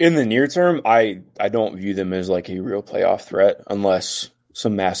 In the near term, I don't view them as like a real playoff threat unless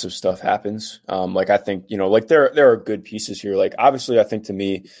some massive stuff happens. I think, there are good pieces here. Like, obviously, I think to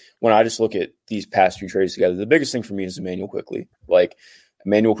me, when I just look at these past few trades together, the biggest thing for me is Emmanuel Quickley. Like,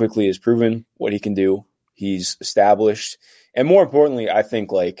 Emmanuel Quickley has proven what he can do. He's established. And more importantly, I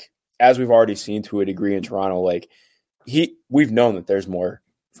think, like, as we've already seen to a degree in Toronto, like, we've known that there's more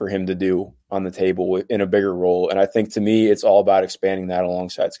for him to do on the table in a bigger role. And I think to me, it's all about expanding that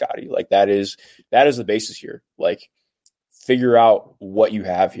alongside Scotty. Like, that is the basis here. Like, figure out what you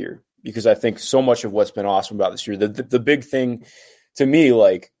have here, because I think so much of what's been awesome about this year, the big thing to me,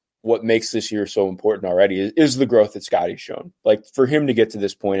 like what makes this year so important already is the growth that Scotty's shown. Like, for him to get to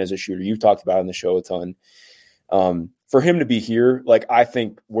this point as a shooter, you've talked about it on the show a ton. For him to be here, like, I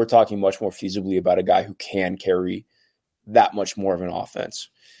think we're talking much more feasibly about a guy who can carry that much more of an offense.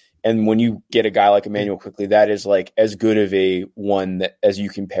 And when you get a guy like Emmanuel Quickley, that is like as good of a one that as you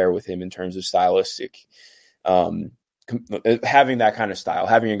can pair with him in terms of stylistic, having that kind of style,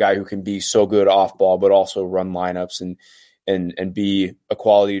 having a guy who can be so good off ball, but also run lineups and be a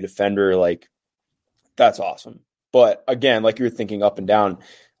quality defender. Like, that's awesome. But again, like you're thinking up and down,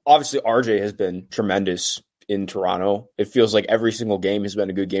 obviously RJ has been tremendous in Toronto. It feels like every single game has been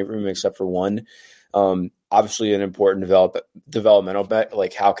a good game for him except for one. Obviously an important developmental bet.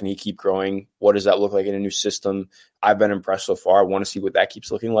 Like, how can he keep growing? What does that look like in a new system? I've been impressed so far. I want to see what that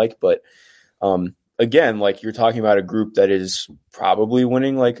keeps looking like. But again, like, you're talking about a group that is probably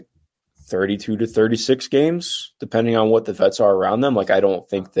winning like 32 to 36 games, depending on what the vets are around them. Like, I don't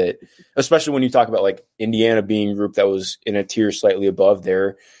think that, especially when you talk about like Indiana being a group that was in a tier slightly above,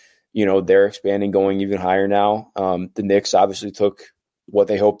 they're expanding, going even higher now. The Knicks obviously took what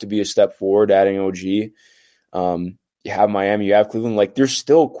they hope to be a step forward, adding OG. You have Miami, you have Cleveland. Like, they're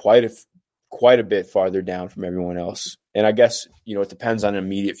still quite a bit farther down from everyone else. And I guess, it depends on an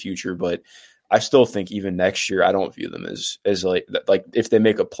immediate future, but I still think even next year, I don't view them as like if they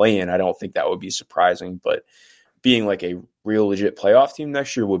make a play-in, I don't think that would be surprising. But being like a real legit playoff team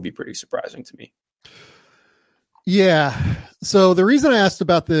next year would be pretty surprising to me. Yeah. So the reason I asked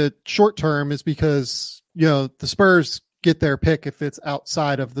about the short term is because, the Spurs get their pick if it's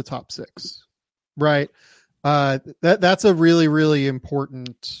outside of the top six, right? That's a really, really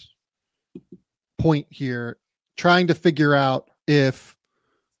important point here, trying to figure out if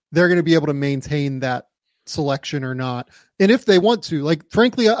they're going to be able to maintain that selection or not. And if they want to, like,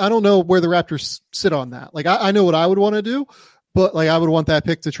 frankly, I don't know where the Raptors sit on that. Like, I know what I would want to do, but like, I would want that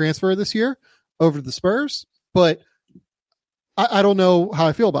pick to transfer this year over to the Spurs, but I don't know how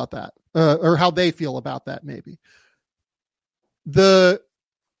I feel about that, or how they feel about that. Maybe the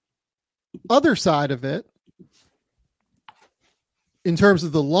other side of it, in terms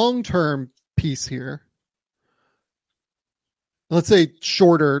of the long-term piece here, let's say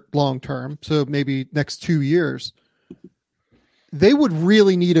shorter long-term, so maybe next 2 years, they would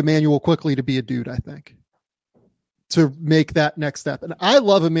really need Emmanuel Quickley to be a dude, I think, to make that next step. And I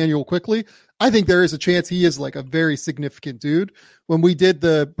love Emmanuel Quickley. I think there is a chance he is like a very significant dude. When we did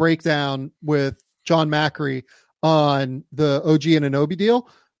the breakdown with John Macri on the OG and Anunoby deal,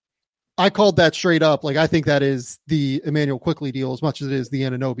 I called that straight up. Like, I think that is the Emmanuel Quickley deal as much as it is the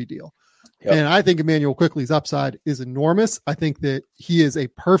Anunoby deal. Yep. And I think Emmanuel Quickley's upside is enormous. I think that he is a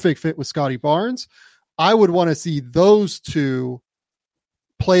perfect fit with Scotty Barnes. I would want to see those two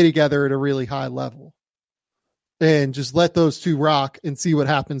play together at a really high level and just let those two rock and see what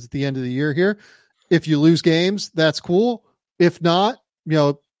happens at the end of the year here. If you lose games, that's cool. If not,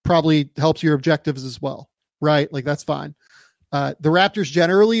 probably helps your objectives as well, right? Like, that's fine. The Raptors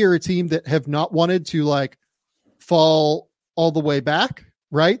generally are a team that have not wanted to like fall all the way back,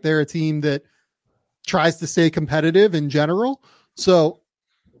 right? They're a team that tries to stay competitive in general. So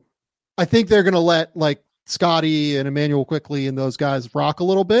I think they're going to let like Scotty and Emmanuel Quickley and those guys rock a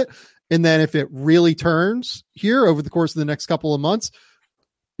little bit. And then if it really turns here over the course of the next couple of months,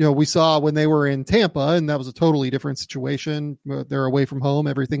 we saw when they were in Tampa, and that was a totally different situation. They're away from home,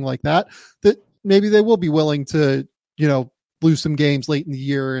 everything like that, that maybe they will be willing to, lose some games late in the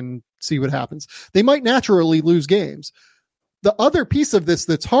year and see what happens. They might naturally lose games. The other piece of this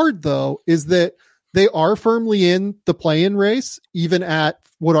that's hard, though, is that they are firmly in the play-in race, even at,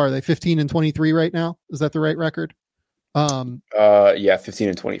 what are they, 15 and 23 right now? Is that the right record? 15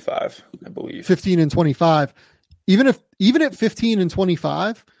 and 25, I believe. 15 and 25. Even at 15 and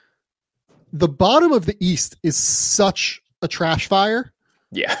 25, the bottom of the East is such a trash fire.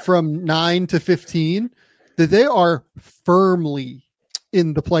 Yeah. From 9 to 15 that they are firmly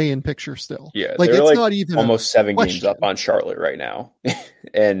in the play-in picture still. Yeah. Like, it's not even almost 7 games up on Charlotte right now.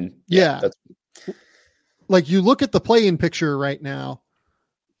 And that's like, you look at the play-in picture right now,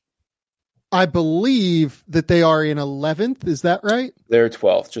 I believe that they are in 11th. Is that right? They're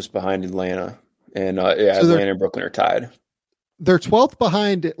 12th, just behind Atlanta. And so Atlanta and Brooklyn are tied. They're 12th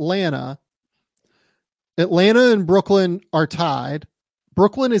behind Atlanta. Atlanta and Brooklyn are tied.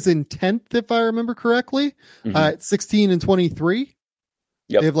 Brooklyn is in 10th, if I remember correctly, at 16 and 23.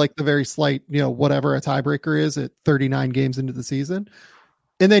 Yep. They have like the very slight, whatever a tiebreaker is at 39 games into the season.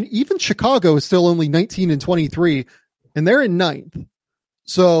 And then even Chicago is still only 19 and 23, and they're in 9th.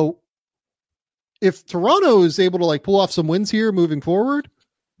 So if Toronto is able to like pull off some wins here moving forward,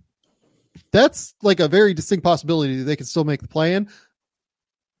 that's like a very distinct possibility that they can still make the play-in.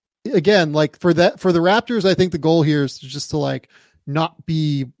 Again, like for the Raptors, I think the goal here is just to like not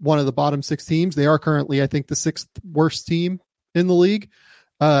be one of the bottom 6 teams. They are currently, I think, the 6th worst team in the league.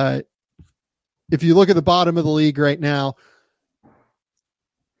 If you look at the bottom of the league right now,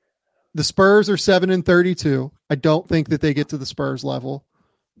 the Spurs are 7 and 32. I don't think that they get to the Spurs level.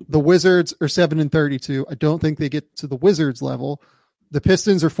 The Wizards are 7 and 32. I don't think they get to the Wizards level. The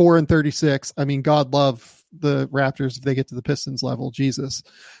Pistons are 4 and 36. I mean, God love the Raptors if they get to the Pistons level. Jesus.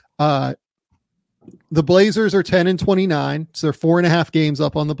 The Blazers are 10 and 29. So they're 4.5 games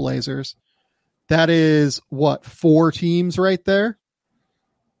up on the Blazers. That is 4 teams right there.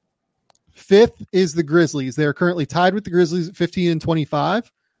 5th is the Grizzlies. They're currently tied with the Grizzlies at 15 and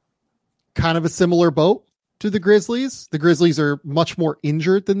 25. Kind of a similar boat to the Grizzlies. The Grizzlies are much more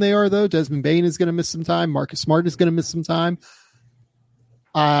injured than they are, though. Desmond Bane is going to miss some time. Marcus Smart is going to miss some time.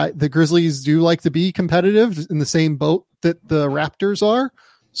 The Grizzlies do like to be competitive in the same boat that the Raptors are.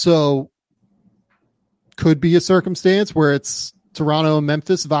 So could be a circumstance where it's Toronto and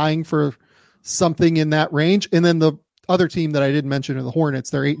Memphis vying for something in that range. And then the other team that I didn't mention are the Hornets.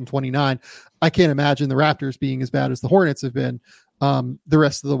 They're 8 and 29. I can't imagine the Raptors being as bad as the Hornets have been the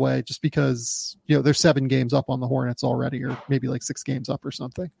rest of the way, just because, they're 7 games up on the Hornets already, or maybe like 6 games up or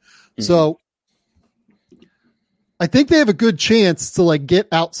something. Mm-hmm. So I think they have a good chance to like get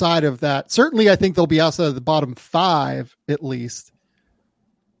outside of that. Certainly, I think they'll be outside of the bottom 5 at least.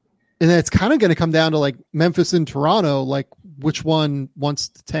 And then it's kind of going to come down to like Memphis and Toronto, like which one wants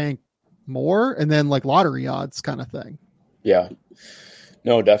to tank more, and then like lottery odds kind of thing. Yeah,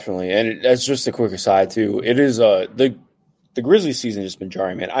 no, definitely. And that's just a quick aside too. It is the Grizzlies season has just been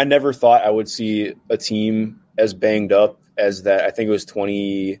jarring, man. I never thought I would see a team as banged up as that. I think it was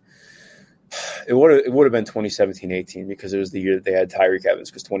it would have been 2017-18 because it was the year that they had Tyreek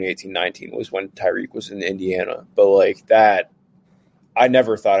Evans, because 2018-19 was when Tyreek was in Indiana. But like that, I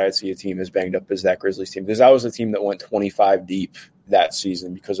never thought I'd see a team as banged up as that Grizzlies team, because that was a team that went 25 deep that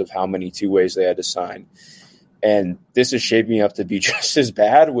season because of how many two-ways they had to sign. And this is shaping up to be just as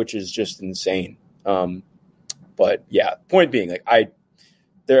bad, which is just insane. But yeah, point being, like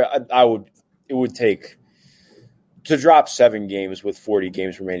it would take to drop 7 games with 40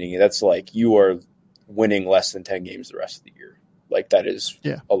 games remaining. That's like you are winning less than 10 games the rest of the year. Like that is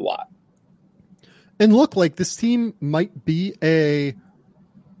a lot. And look, like this team might be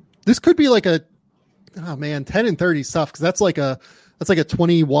this could be like 10 and 30 stuff. Cause that's like a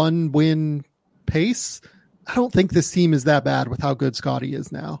 21 win pace. I don't think this team is that bad with how good Scotty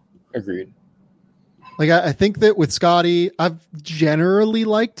is now. Agreed. Like, I think that with Scotty, I've generally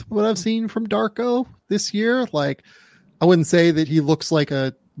liked what I've seen from Darko this year. Like, I wouldn't say that he looks like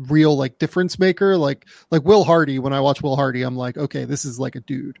a real like difference maker. Like Will Hardy, when I watch Will Hardy, I'm like, okay, this is like a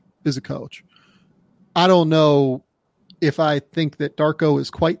dude as a coach. I don't know if I think that Darko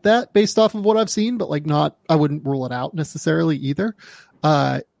is quite that based off of what I've seen, but like I wouldn't rule it out necessarily either.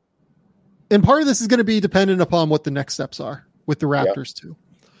 And part of this is going to be dependent upon what the next steps are with the Raptors too.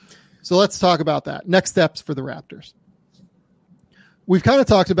 So let's talk about that. Next steps for the Raptors. We've kind of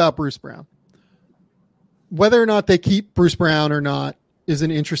talked about Bruce Brown. Whether or not they keep Bruce Brown or not is an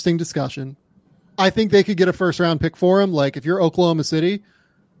interesting discussion. I think they could get a first round pick for him. Like if you're Oklahoma City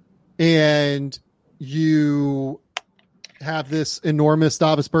and you have this enormous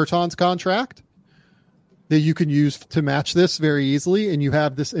Davis Bertans contract that you can use to match this very easily, and you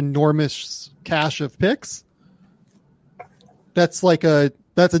have this enormous cache of picks, that's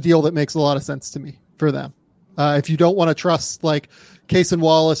a deal that makes a lot of sense to me for them. If you don't want to trust like Case and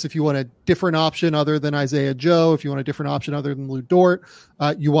Wallace, if you want a different option other than Isaiah Joe, if you want a different option other than Lou Dort,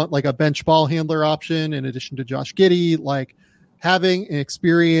 you want like a bench ball handler option in addition to Josh Giddey, like having an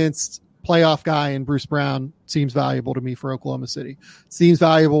experienced playoff guy in Bruce Brown seems valuable to me for Oklahoma City. Seems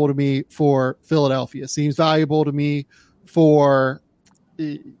valuable to me for Philadelphia. Seems valuable to me for,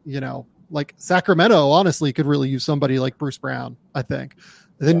 like Sacramento, honestly, could really use somebody like Bruce Brown, I think.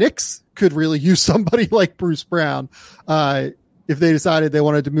 The Knicks could really use somebody like Bruce Brown if they decided they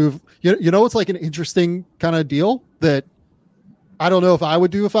wanted to move. It's like an interesting kind of deal that I don't know if I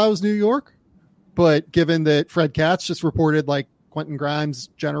would do if I was New York, but given that Fred Katz just reported like Quentin Grimes'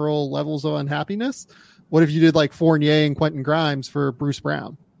 general levels of unhappiness, what if you did like Fournier and Quentin Grimes for Bruce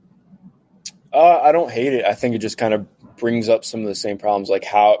Brown? I don't hate it. I think it just kind of brings up some of the same problems, like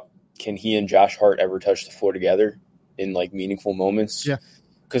how can he and Josh Hart ever touch the floor together in like meaningful moments? Yeah.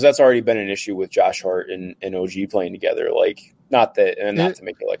 Because that's already been an issue with Josh Hart and OG playing together. Like, not to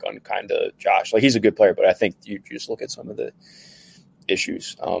make it like unkind to Josh. Like, he's a good player, but I think you just look at some of the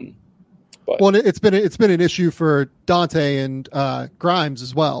issues. But it's been an issue for Dante and Grimes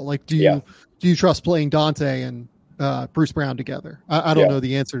as well. Like, do you trust playing Dante and Bruce Brown together? I don't know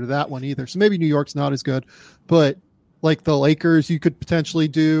the answer to that one either. So maybe New York's not as good, but like the Lakers, you could potentially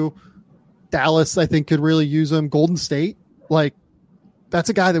do. Dallas, I think, could really use him. Golden State, like, that's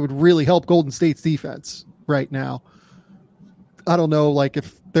a guy that would really help Golden State's defense right now. I don't know, like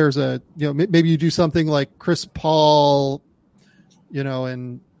if there's maybe you do something like Chris Paul,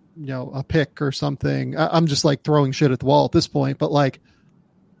 and a pick or something. I'm just like throwing shit at the wall at this point, but like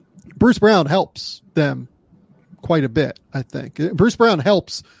Bruce Brown helps them quite a bit. I think Bruce Brown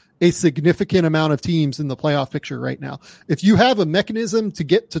helps a significant amount of teams in the playoff picture right now. If you have a mechanism to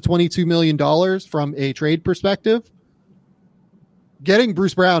get to $22 million from a trade perspective, getting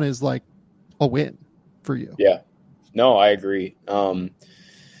Bruce Brown is like a win for you. Yeah, no, I agree.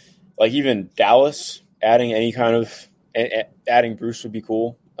 Like even Dallas adding any kind of adding Bruce would be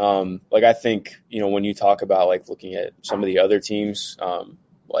cool. Like I think, when you talk about like looking at some of the other teams,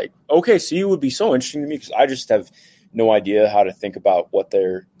 like OKC would be so interesting to me because I just have no idea how to think about what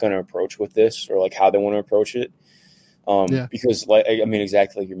they're going to approach with this or like how they want to approach it. Because like, I mean,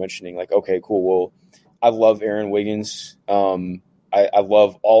 exactly like you're mentioning, like, okay, cool. Well, I love Aaron Wiggins. I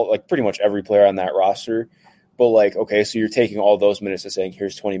love pretty much every player on that roster, but like, okay, so you're taking all those minutes and saying,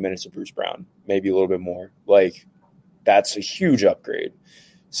 here's 20 minutes of Bruce Brown, maybe a little bit more. Like, that's a huge upgrade.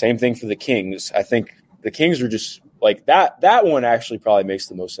 Same thing for the Kings. I think the Kings are just like that one actually probably makes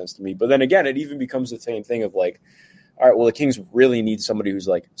the most sense to me. But then again, it even becomes the same thing of like, all right, well, the Kings really need somebody who's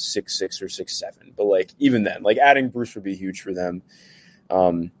like 6'6" or 6'7", but like even then, like adding Bruce would be huge for them.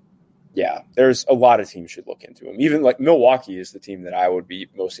 There's a lot of teams should look into him. Even like Milwaukee is the team that I would be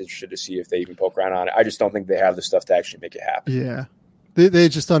most interested to see if they even poke around on it. I just don't think they have the stuff to actually make it happen. Yeah. They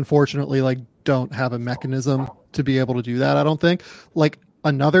just unfortunately like don't have a mechanism to be able to do that. I don't think like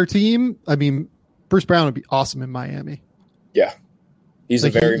another team. I mean, Bruce Brown would be awesome in Miami. Yeah. He's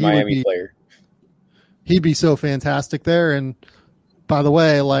like, a very Miami player. He'd be so fantastic there. And by the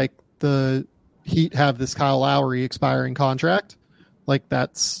way, like the Heat have this Kyle Lowry expiring contract. Like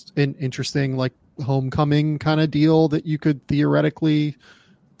that's an interesting, like homecoming kind of deal that you could theoretically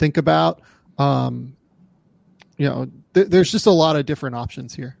think about. There's just a lot of different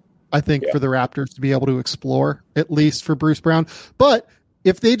options here, I think, for the Raptors to be able to explore, at least for Bruce Brown. But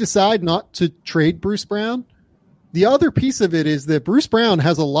if they decide not to trade Bruce Brown, the other piece of it is that Bruce Brown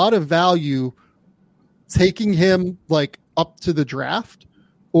has a lot of value taking him like up to the draft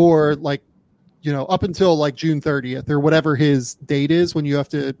or like, up until like June 30th or whatever his date is when you have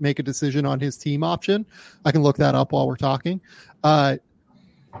to make a decision on his team option. I can look that up while we're talking.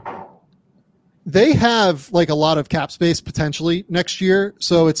 They have like a lot of cap space potentially next year.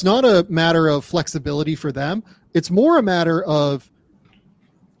 So it's not a matter of flexibility for them. It's more a matter of,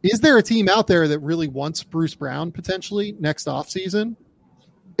 is there a team out there that really wants Bruce Brown potentially next offseason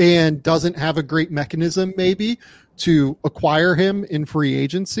and doesn't have a great mechanism maybe to acquire him in free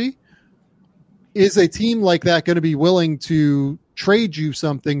agency? Is a team like that going to be willing to trade you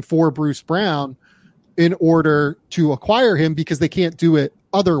something for Bruce Brown in order to acquire him because they can't do it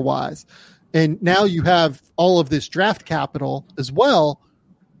otherwise? And now you have all of this draft capital as well.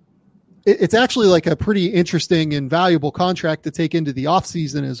 It's actually like a pretty interesting and valuable contract to take into the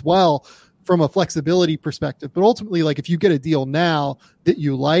offseason as well from a flexibility perspective. But ultimately, like if you get a deal now that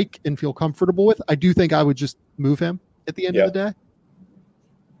you like and feel comfortable with, I do think I would just move him at the end of the day.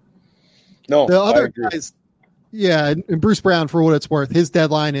 No, the other guys, and Bruce Brown, for what it's worth, his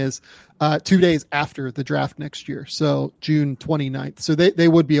deadline is 2 days after the draft next year. So June 29th. So they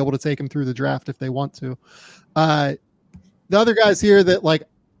would be able to take him through the draft if they want to. The other guys here that like,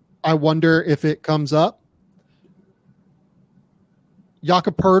 I wonder if it comes up.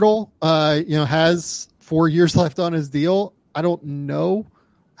 Jakob Poeltl, has 4 years left on his deal. I don't know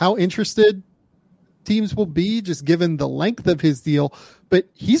how interested teams will be just given the length of his deal, but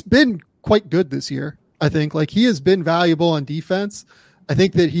he's been quite good this year. I think like he has been valuable on defense. I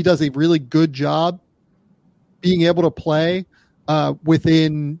think that he does a really good job being able to play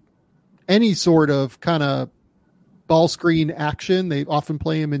within any sort of kind of ball screen action. They often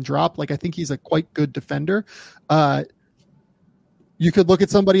play him in drop. Like I think he's a quite good defender. You could look at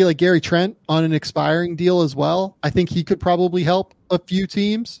somebody like Gary Trent on an expiring deal as well. I think he could probably help a few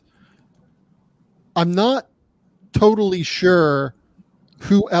teams. I'm not totally sure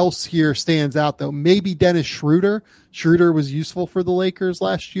who else here stands out, though. Maybe Dennis Schroeder. Schroeder was useful for the Lakers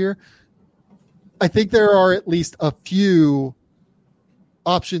last year. I think there are at least a few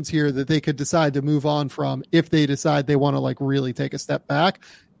options here that they could decide to move on from if they decide they want to like really take a step back.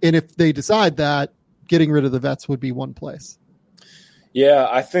 And if they decide that, getting rid of the vets would be one place. Yeah,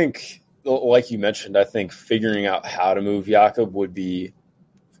 I think, like you mentioned, I think figuring out how to move Jakob would be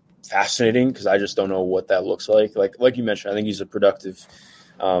fascinating because I just don't know what that looks like. Like you mentioned, I think he's a productive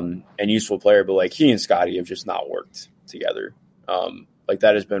and useful player, but like he and Scotty have just not worked together. Like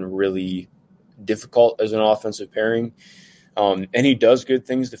that has been really difficult as an offensive pairing. And he does good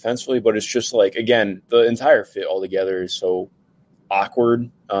things defensively, but it's just like, again, the entire fit altogether is so awkward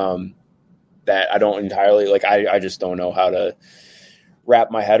that I don't entirely like. I just don't know how to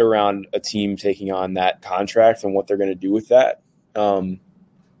wrap my head around a team taking on that contract and what they're going to do with that.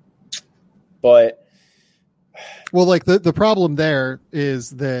 But well, like the problem there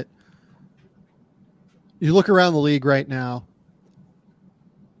is that you look around the league right now,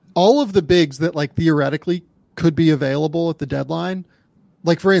 all of the bigs that like theoretically could be available at the deadline,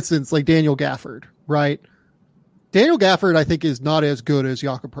 like for instance, like Daniel Gafford, right? Daniel Gafford, I think, is not as good as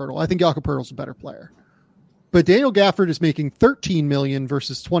Jakob Poeltl. I think Jakob Poeltl's a better player. But Daniel Gafford is making $13 million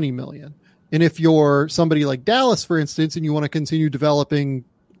versus $20 million. And if you're somebody like Dallas, for instance, and you want to continue developing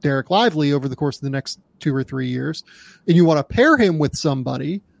Derek Lively over the course of the next 2 or 3 years, and you want to pair him with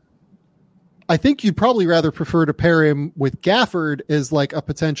somebody, I think you'd probably rather prefer to pair him with Gafford as like a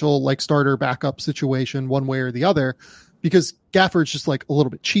potential like starter backup situation one way or the other, because Gafford's just like a little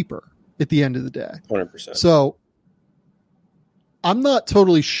bit cheaper at the end of the day. 100%. So I'm not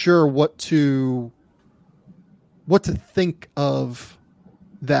totally sure what to think of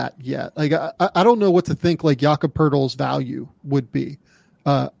that yet. Like, I don't know what to think like Jakob Poeltl's value would be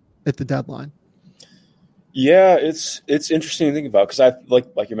at the deadline. Yeah, it's interesting to think about because I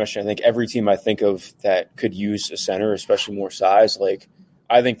like you mentioned, I think every team I think of that could use a center, especially more size, like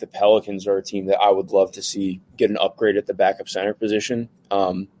I think the Pelicans are a team that I would love to see get an upgrade at the backup center position.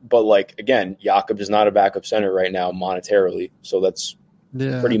 But like, again, Jakob is not a backup center right now monetarily. So that's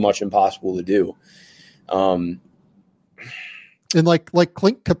pretty much impossible to do. And like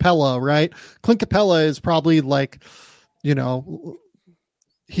Clint Capella, right? Clint Capella is probably like,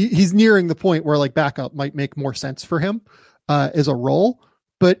 he's nearing the point where like backup might make more sense for him as a role,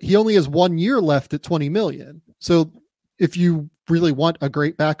 but he only has 1 year left at $20 million. So if you really want a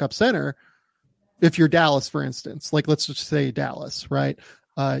great backup center, if you're Dallas, for instance, like let's just say Dallas, right?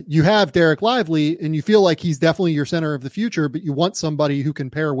 You have Derek Lively and you feel like he's definitely your center of the future, but you want somebody who can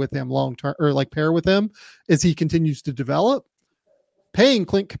pair with him long term or like pair with him as he continues to develop. Paying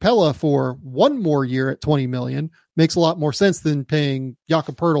Clint Capella for 1 more year at $20 million makes a lot more sense than paying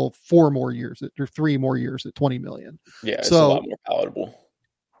Jakob Poeltl 4 more years or 3 more years at $20 million. Yeah, it's a lot more palatable.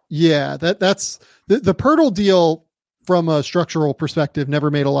 Yeah, that's the Poeltl deal from a structural perspective never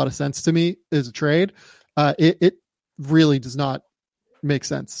made a lot of sense to me as a trade. It really does not make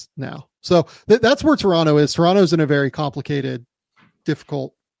sense now. So that's where Toronto is. Toronto's in a very complicated,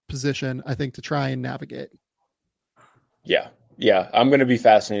 difficult position, I think, to try and navigate. Yeah. Yeah, I'm going to be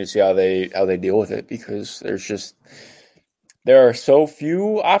fascinated to see how they deal with it because there are so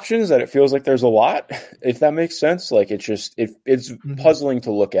few options that it feels like there's a lot, if that makes sense. Like it's puzzling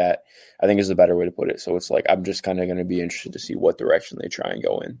to look at, I think is the better way to put it. So it's like I'm just kind of going to be interested to see what direction they try and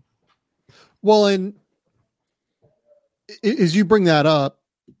go in. Well, and as you bring that up,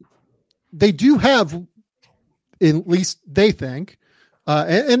 they do have, at least they think,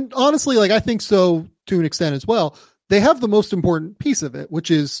 and honestly, like I think so to an extent as well. They have the most important piece of it, which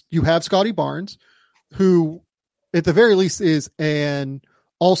is you have Scotty Barnes, who at the very least is an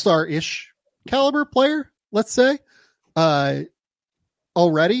all-star-ish caliber player, let's say,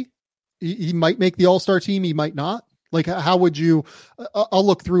 already. He might make the all-star team. He might not. Like, how would you, I'll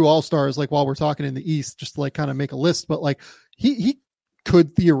look through all-stars, like while we're talking in the East, just to like kind of make a list, but like he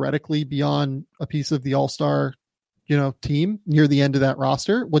could theoretically be on a piece of the all-star, team near the end of that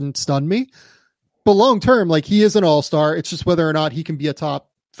roster. It wouldn't stun me, but long-term, like he is an all-star. It's just whether or not he can be a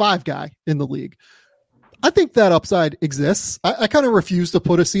top 5 guy in the league. I think that upside exists. I kind of refuse to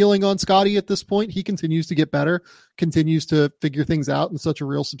put a ceiling on Scotty at this point. He continues to get better, continues to figure things out in such a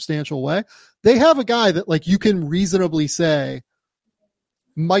real substantial way. They have a guy that like you can reasonably say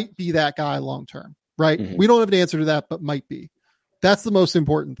might be that guy long-term, right? Mm-hmm. We don't have an answer to that, but might be. That's the most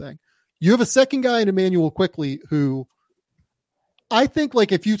important thing. You have a second guy in Emmanuel Quickley who I think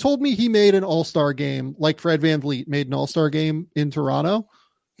like if you told me he made an all-star game like Fred VanVleet made an all-star game in Toronto,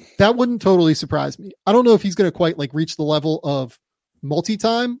 that wouldn't totally surprise me. I don't know if he's going to quite like reach the level of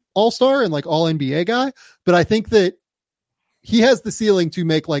multi-time all-star and like all NBA guy, but I think that he has the ceiling to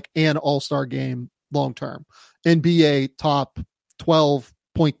make like an all-star game long-term and be a top 12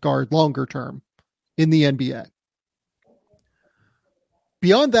 point guard longer term in the NBA.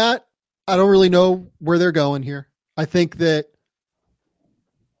 Beyond that, I don't really know where they're going here. I think that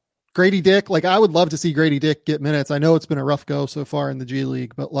Grady Dick, like I would love to see Grady Dick get minutes. I know it's been a rough go so far in the G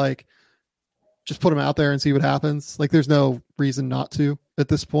League, but like just put him out there and see what happens. Like there's no reason not to at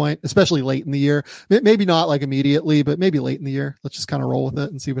this point, especially late in the year. Maybe not like immediately, but maybe late in the year. Let's just kind of roll with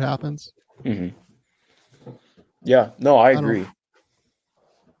it and see what happens. Mm-hmm. Yeah, no, I agree.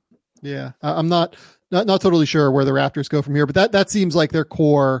 Yeah, I'm not totally sure where the Raptors go from here, but that seems like their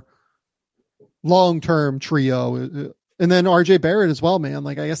core long-term trio. And then RJ Barrett as well, man.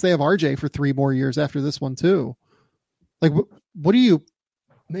 Like, I guess they have RJ for 3 more years after this one too. Like, what do you,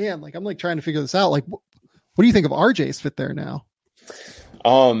 man, like, I'm like trying to figure this out. Like, what do you think of RJ's fit there now?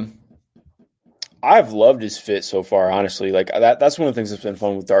 I've loved his fit so far, honestly. Like that's one of the things that's been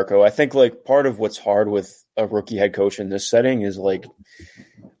fun with Darko. I think like part of what's hard with a rookie head coach in this setting is like,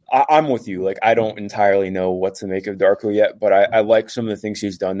 I'm with you. Like, I don't entirely know what to make of Darko yet, but I like some of the things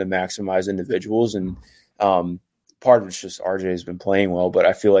he's done to maximize individuals. And, part of it's just RJ has been playing well, but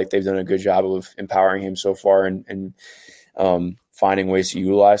I feel like they've done a good job of empowering him so far and finding ways to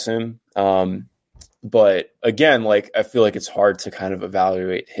utilize him. But again, like I feel like it's hard to kind of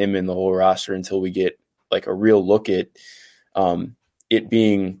evaluate him in the whole roster until we get like a real look at it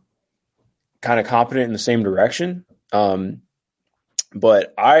being kind of competent in the same direction.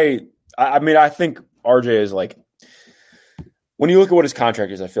 But I mean, I think RJ is like, when you look at what his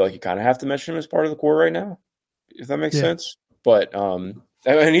contract is, I feel like you kind of have to mention him as part of the core right now, if that makes sense. But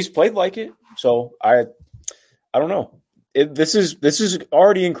and he's played like it, so I don't know. This is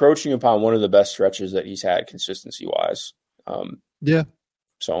already encroaching upon one of the best stretches that he's had consistency wise.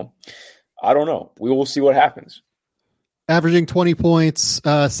 So I don't know. We will see what happens. Averaging 20 points,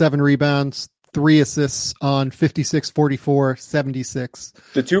 7 rebounds, 3 assists on 56, 44, 76.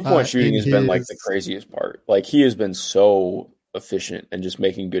 The 2-point shooting has been like the craziest part. Like he has been so efficient and just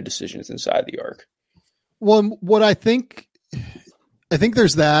making good decisions inside the arc. Well, what I think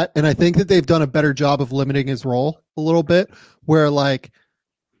there's that, and I think that they've done a better job of limiting his role a little bit, where like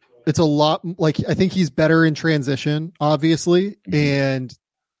it's a lot like I think he's better in transition, obviously, and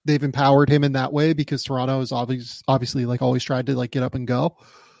they've empowered him in that way because Toronto has obviously like always tried to like get up and go.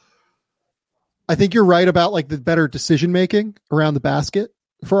 I think you're right about like the better decision making around the basket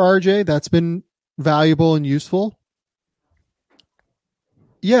for RJ. That's been valuable and useful.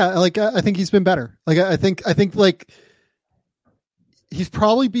 Yeah, like I think he's been better. Like I think like he's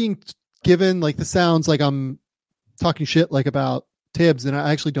probably being given like the sounds like I'm talking shit like about Tibbs, and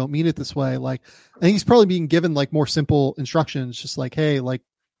I actually don't mean it this way. Like I think he's probably being given like more simple instructions, just like, hey, like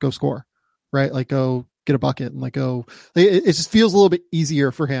go score, right? Like go get a bucket and like go. It just feels a little bit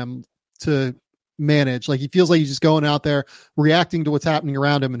easier for him to manage. Like he feels like he's just going out there reacting to what's happening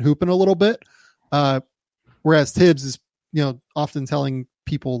around him and hooping a little bit. Whereas Tibbs is, often telling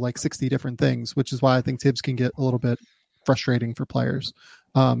people like 60 different things, which is why I think Tibbs can get a little bit frustrating for players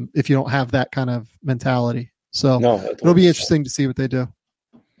if you don't have that kind of mentality. So it'll be interesting to see what they do.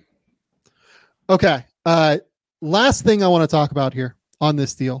 Okay. Last thing I want to talk about here on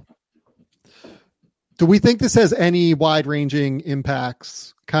this deal. Do we think this has any wide-ranging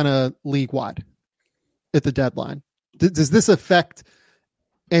impacts kind of league-wide at the deadline? Does this affect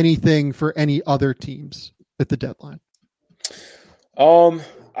anything for any other teams at the deadline? I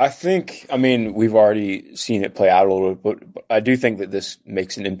mean, we've already seen it play out a little bit, but I do think that this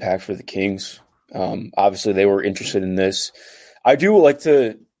makes an impact for the Kings. Obviously they were interested in this. I do like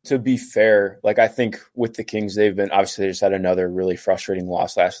to be fair. Like I think with the Kings, they just had another really frustrating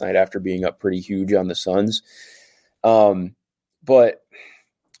loss last night after being up pretty huge on the Suns. But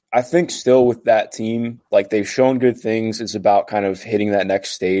I think still with that team, like they've shown good things. It's about kind of hitting that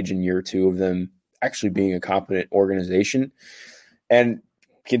next stage in year 2 of them actually being a competent organization and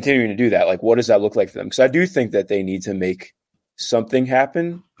continuing to do that. Like, what does that look like for them? Because I do think that they need to make something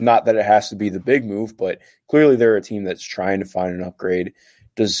happen. Not that it has to be the big move, but clearly they're a team that's trying to find an upgrade.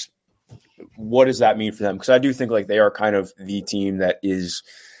 What does that mean for them? Because I do think like they are kind of the team that is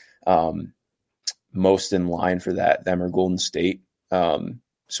most in line for that, them or Golden State.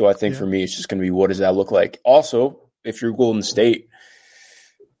 So I think for me, it's just going to be, what does that look like? Also, if you're Golden State,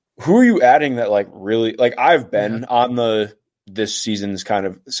 who are you adding that like really, like I've been on this season's kind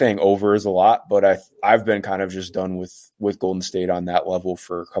of saying over is a lot, but I've been kind of just done with Golden State on that level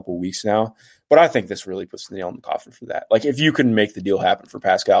for a couple of weeks now. But I think this really puts the nail in the coffin for that. Like if you can make the deal happen for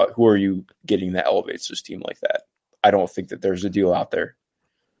Pascal, who are you getting that elevates this team like that? I don't think that there's a deal out there.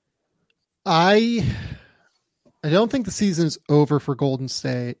 I don't think the season is over for Golden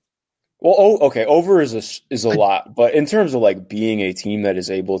State. Well, okay, over is a lot, but in terms of like being a team that is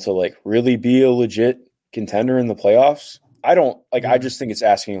able to like really be a legit contender in the playoffs, I don't like. I just think it's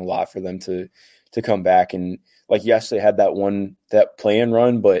asking a lot for them to come back and like. Yes, they had that play-in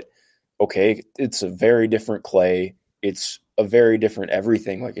run, but okay, it's a very different Clay. It's a very different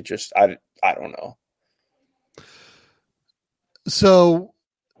everything. Like it just, I don't know. So.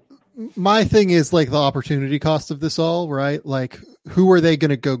 My thing is like the opportunity cost of this all, right? Like who are they going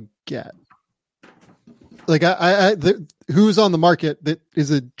to go get? Like who's on the market that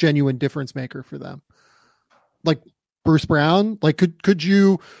is a genuine difference maker for them? Like Bruce Brown? Like could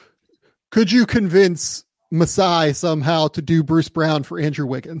you convince Masai somehow to do Bruce Brown for Andrew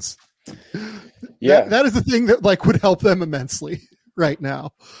Wiggins? Yeah. That is the thing that like would help them immensely right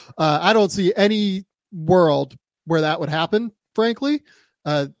now. I don't see any world where that would happen, frankly.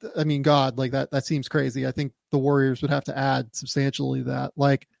 I mean, God, like that seems crazy. I think the Warriors would have to add substantially that.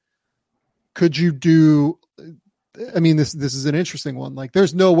 Like, could you do? I mean, this is an interesting one. Like,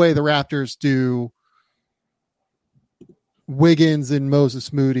 there's no way the Raptors do Wiggins and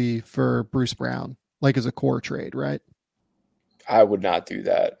Moses Moody for Bruce Brown, like as a core trade, right? I would not do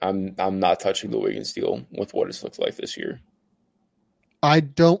that. I'm not touching the Wiggins deal with what it's looked like this year. I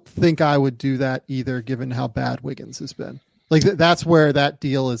don't think I would do that either, given how bad Wiggins has been. Like that's where that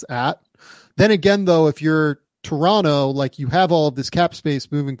deal is at. Then again, though, if you're Toronto, like you have all of this cap space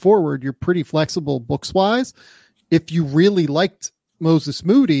moving forward, you're pretty flexible books wise. If you really liked Moses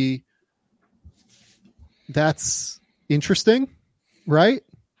Moody, that's interesting, right?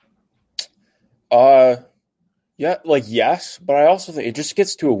 Yeah, like yes, but I also think it just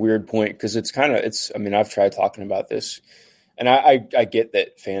gets to a weird point because I mean, I've tried talking about this, and I get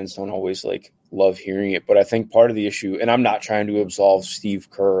that fans don't always like love hearing it, but I think part of the issue, and I'm not trying to absolve Steve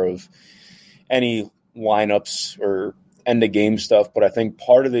Kerr of any lineups or end of game stuff, but I think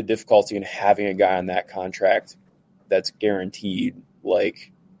part of the difficulty in having a guy on that contract that's guaranteed,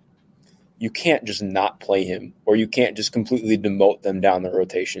 like you can't just not play him or you can't just completely demote them down the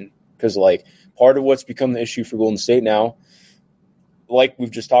rotation. Because like part of what's become the issue for Golden State now, like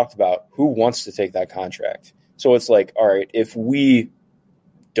we've just talked about, who wants to take that contract? So it's like, all right, if we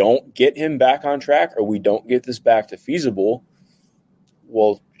don't get him back on track or we don't get this back to feasible,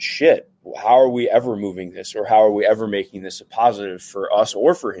 well, shit, how are we ever moving this or how are we ever making this a positive for us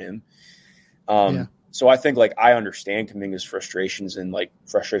or for him? So I think like I understand Kuminga's frustrations and like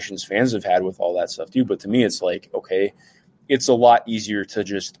frustrations fans have had with all that stuff too. But to me, it's like, okay, it's a lot easier to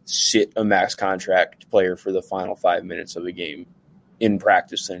just sit a max contract player for the final 5 minutes of a game in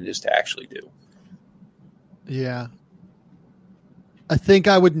practice than it is to actually do. Yeah. I think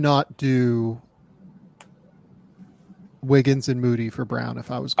I would not do Wiggins and Moody for Brown if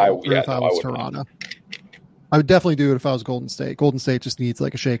I was Toronto. I would definitely do it if I was Golden State. Golden State just needs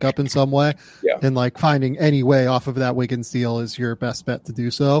like a shake up in some way. Yeah. And like finding any way off of that Wiggins deal is your best bet to do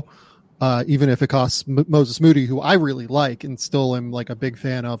so. Even if it costs Moses Moody, who I really like and still am like a big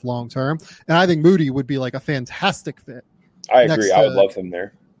fan of long term. And I think Moody would be like a fantastic fit. I agree. I would love him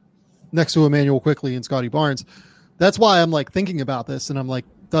there. Next to Emmanuel Quickley and Scotty Barnes. That's why I'm like thinking about this and I'm like,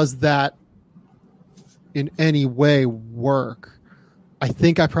 does that in any way work? I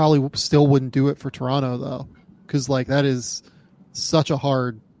think I probably still wouldn't do it for Toronto though. Cause like that is such a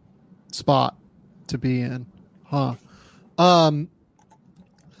hard spot to be in.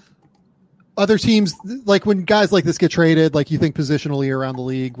 Other teams, like when guys like this get traded, like you think positionally around the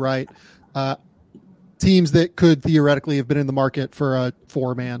league, right? Teams that could theoretically have been in the market for a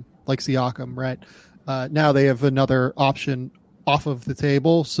 4-man like Siakam, right? Now they have another option off of the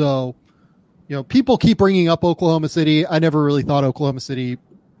table. So, you know, people keep bringing up Oklahoma City. I never really thought Oklahoma City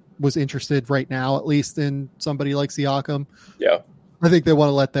was interested right now, at least in somebody like Siakam. Yeah. I think they want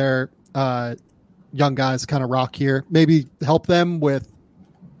to let their young guys kind of rock here, maybe help them with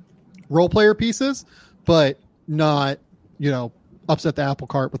role player pieces, but not, upset the apple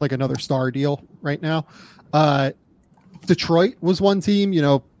cart with like another star deal right now. Detroit was one team,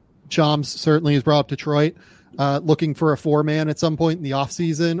 Shams certainly has brought up Detroit, looking for a 4-man at some point in the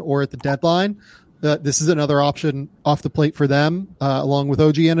offseason or at the deadline. This is another option off the plate for them, along with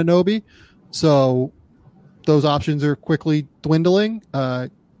OG Anunoby. So those options are quickly dwindling.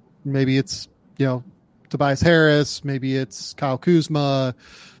 Maybe it's, Tobias Harris, maybe it's Kyle Kuzma,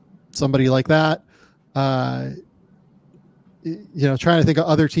 somebody like that. Trying to think of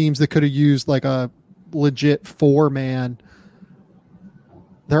other teams that could have used like a legit 4-man.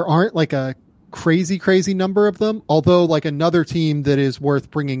 There aren't like a crazy number of them. Although like another team that is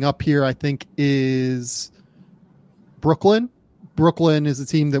worth bringing up here, I think, is Brooklyn. Brooklyn is a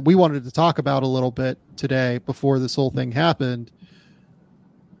team that we wanted to talk about a little bit today before this whole thing happened.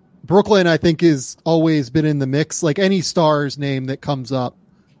 Brooklyn, I think, has always been in the mix. Like any Stars name that comes up,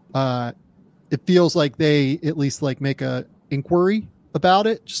 it feels like they at least like make a inquiry about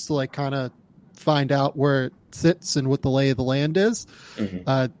it, just to like kind of find out where it sits and what the lay of the land is.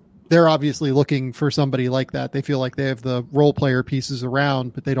 Mm-hmm. They're obviously looking for somebody like that. They feel like they have the role player pieces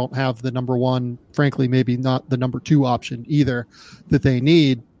around, but they don't have the number one, frankly, maybe not the number 2 option either that they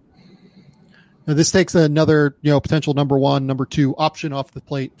need. Now, this takes another, potential number 1, number 2 option off the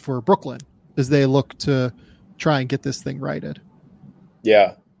plate for Brooklyn as they look to try and get this thing righted.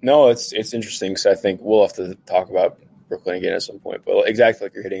 Yeah, no, it's interesting because I think we'll have to talk about Brooklyn again at some point, but exactly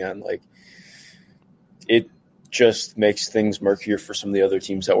like you're hitting on, like it just makes things murkier for some of the other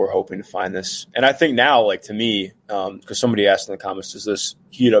teams that were hoping to find this. And I think now, like to me, because somebody asked in the comments, does this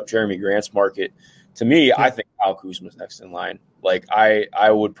heat up Jeremy Grant's market? To me, yeah. I think Kyle Kuzma's next in line. Like I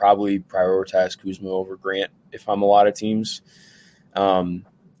would probably prioritize Kuzma over Grant if I'm a lot of teams.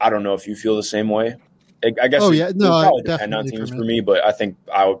 I don't know if you feel the same way. I guess it probably depend on teams for me, but I think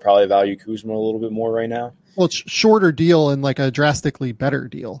I would probably value Kuzma a little bit more right now. Well, it's shorter deal and like a drastically better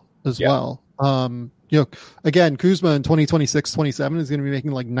deal as well. Again, Kuzma in 2026-27 is going to be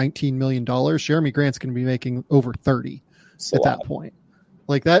making like $19 million. Jeremy Grant's going to be making over 30 at that point.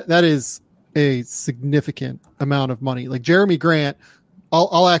 Like that is a significant amount of money. Like Jeremy Grant,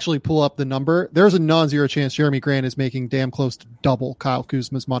 I'll actually pull up the number. There's a non-zero chance Jeremy Grant is making damn close to double Kyle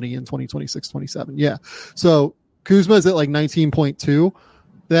Kuzma's money in 2026-27. Yeah. So Kuzma is at like 19.2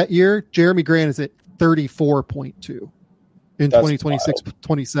 that year. Jeremy Grant is at 34.2 in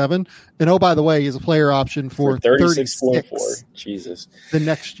 2026-27. And oh, by the way, he's a player option for 36.4. Jesus. The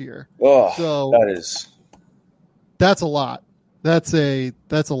next year. Oh, so that's a lot. That's a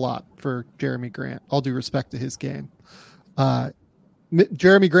lot for Jeremy Grant. All due respect to his game.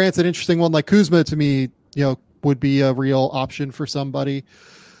 Jeremy Grant's an interesting one. Like Kuzma, to me, would be a real option for somebody.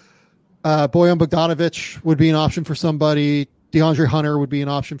 Bojan Bogdanovic would be an option for somebody. DeAndre Hunter would be an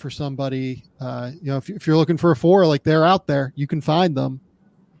option for somebody. If you're looking for a 4, like they're out there, you can find them.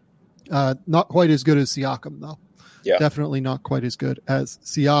 Not quite as good as Siakam, though. Yeah. Definitely not quite as good as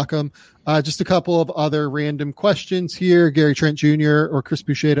Siakam. Just a couple of other random questions here. Gary Trent Jr. or Chris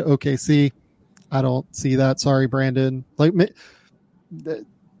Boucher to OKC. I don't see that. Sorry, Brandon.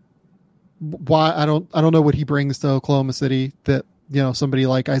 Why? I don't know what he brings to Oklahoma City that, somebody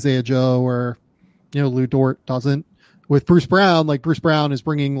like Isaiah Joe or, Lou Dort doesn't. With Bruce Brown, like Bruce Brown is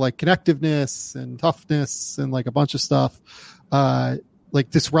bringing like connectiveness and toughness and like a bunch of stuff, like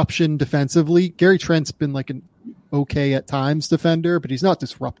disruption defensively. Gary Trent's been like an okay at times defender, but he's not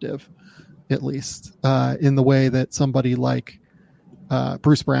disruptive, at least in the way that somebody like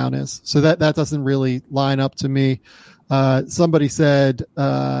Bruce Brown is. So that doesn't really line up to me. Somebody said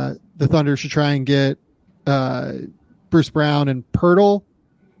the Thunder should try and get Bruce Brown and Pirtle.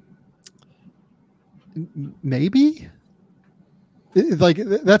 Maybe. Like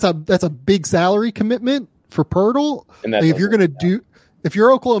that's a big salary commitment for Pirtle. And like, if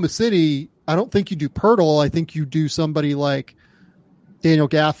you're Oklahoma City, I don't think you do Pirtle. I think you do somebody like Daniel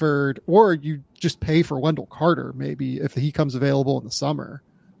Gafford, or you just pay for Wendell Carter maybe if he comes available in the summer.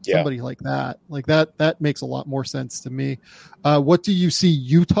 Yeah. Somebody like that. Like that makes a lot more sense to me. What do you see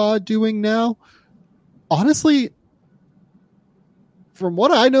Utah doing now? Honestly, from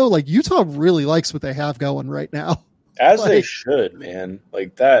what I know, like Utah really likes what they have going right now. As they should, man.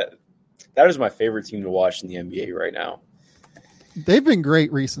 Like that is my favorite team to watch in the NBA right now. They've been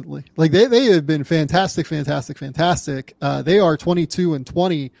great recently. Like they have been fantastic. They are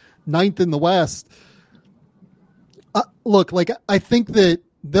 22-20, 9th in the West. Look, like I think that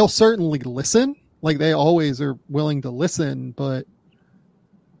they'll certainly listen. Like they always are willing to listen, but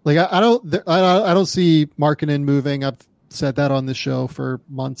like I don't see Markkanen moving. I've said that on the show for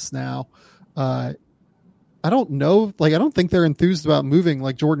months now. I don't know. Like, I don't think they're enthused about moving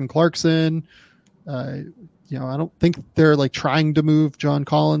like Jordan Clarkson. I don't think they're like trying to move John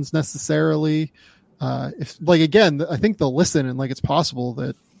Collins necessarily. If like, again, I think they'll listen and like, it's possible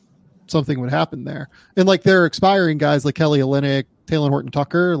that something would happen there. And like, they're expiring guys like Kelly Olynyk, Taylor Horton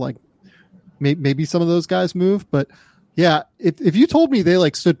Tucker, like maybe some of those guys move, but yeah, if you told me they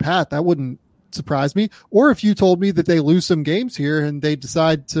like stood pat, that wouldn't surprise me. Or if you told me that they lose some games here and they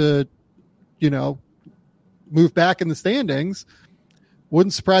decide to, move back in the standings,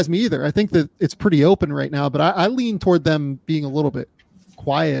 wouldn't surprise me either. I think that it's pretty open right now, but I lean toward them being a little bit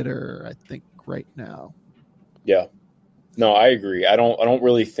quieter, I think, right now. Yeah. No, I agree. I don't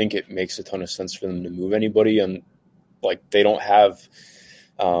really think it makes a ton of sense for them to move anybody, and like they don't have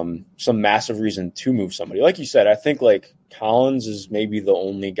some massive reason to move somebody. Like you said, I think like Collins is maybe the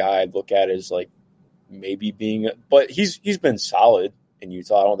only guy I'd look at as like maybe being, but he's been solid in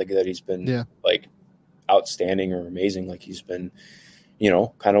Utah. I don't think that he's been like outstanding or amazing. Like he's been,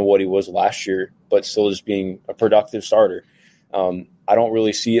 kind of what he was last year, but still just being a productive starter. I don't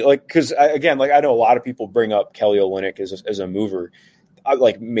really see it like, cause I know a lot of people bring up Kelly Olynyk as a mover.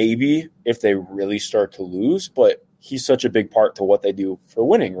 Like maybe if they really start to lose, but he's such a big part to what they do for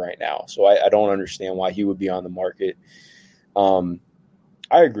winning right now. So I don't understand why he would be on the market. I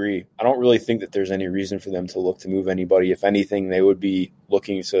agree. I don't really think that there's any reason for them to look to move anybody. If anything, they would be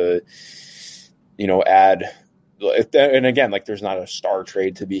looking to, add. And again, like there's not a star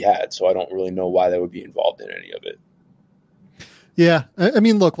trade to be had. So I don't really know why they would be involved in any of it. Yeah. I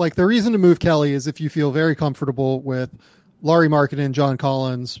mean, look, like the reason to move Kelly is if you feel very comfortable with Lauri Markkanen, John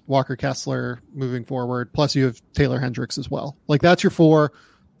Collins, Walker Kessler moving forward, plus you have Taylor Hendricks as well. Like that's your four.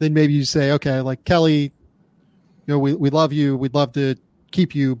 Then maybe you say, okay, like Kelly, we love you. We'd love to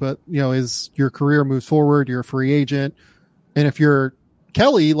keep you, but as your career moves forward, you're a free agent. And if you're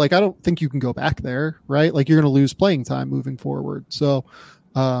Kelly, like, I don't think you can go back there, right? Like you're going to lose playing time moving forward. So,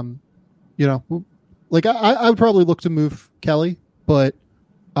 like I would probably look to move Kelly, but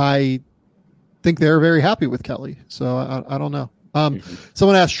I think they're very happy with Kelly. So I don't know.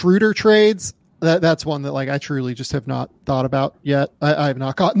 Someone asked Schroeder trades. That's one that like I truly just have not thought about yet. I have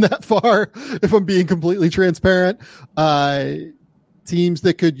not gotten that far, if I'm being completely transparent. Teams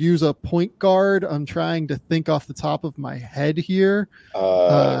that could use a point guard. I'm trying to think off the top of my head here.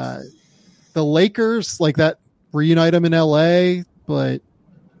 The Lakers, like that, reunite them in LA, but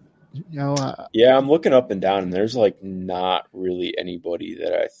yeah, I'm looking up and down, and there's like not really anybody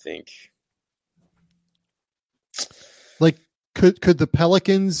that I think. Like, could the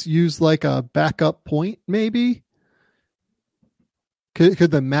Pelicans use like a backup point? Maybe. Could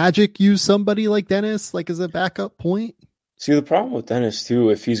the Magic use somebody like Dennis, like as a backup point? See, the problem with Dennis too,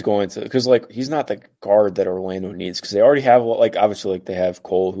 if he's going to, because like he's not the guard that Orlando needs, because they already have like obviously like they have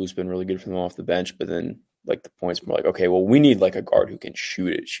Cole, who's been really good for them off the bench, but then like the point's more like, okay, well we need like a guard who can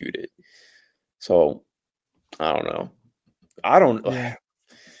shoot it. So I don't know. I don't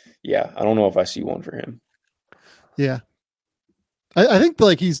know if I see one for him. Yeah, I think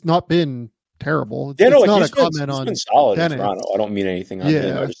like he's not been terrible. It's not he's a comment on been solid Dennis. in Toronto. I don't mean anything on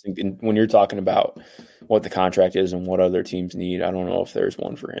him. I just think when you're talking about what the contract is and what other teams need, I don't know if there's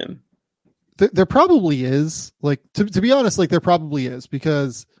one for him. There probably is. Like to be honest, like there probably is,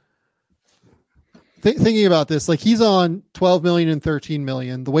 because thinking about this, like he's on 12 million and 13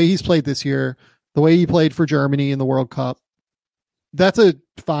 million. The way he's played this year, the way he played for Germany in the World Cup, that's a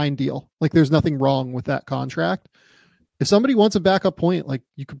fine deal. Like there's nothing wrong with that contract. If somebody wants a backup point, like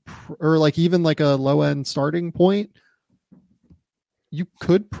you could, or like even like a low end starting point, you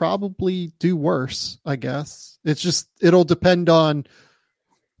could probably do worse, I guess. It's just, it'll depend on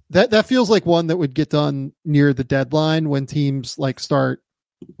that. That feels like one that would get done near the deadline when teams like start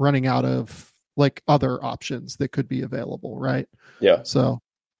running out of like other options that could be available. Right. Yeah. So,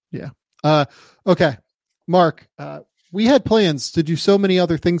 yeah. Okay. Mark, we had plans to do so many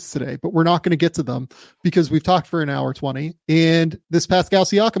other things today, but we're not going to get to them because we've talked for an hour 20 and this Pascal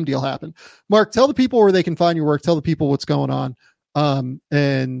Siakam deal happened. Mark, tell the people where they can find your work. Tell the people what's going on,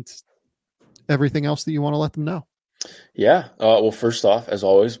 and everything else that you want to let them know. Yeah. Well, first off, as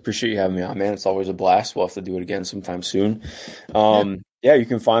always, appreciate you having me on, man. It's always a blast. We'll have to do it again sometime soon. Yeah, you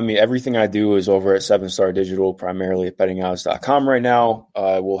can find me. Everything I do is over at 7 Star Digital, primarily at bettingodds.com right now.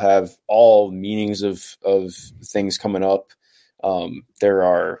 We'll have all meanings of things coming up.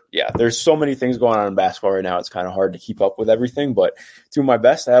 There's so many things going on in basketball right now. It's kind of hard to keep up with everything, but do my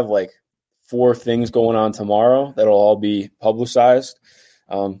best. I have like 4 things going on tomorrow that'll all be publicized.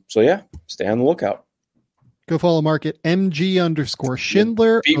 So yeah, stay on the lookout. Go follow Mark at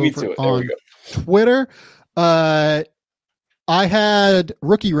MG_Schindler Beat me to it. There on we go. Twitter. I had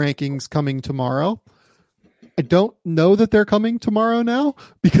rookie rankings coming tomorrow. I don't know that they're coming tomorrow now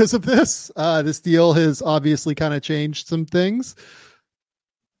because of this. This deal has obviously kind of changed some things.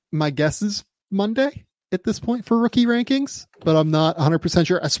 My guess is Monday at this point for rookie rankings, but I'm not 100%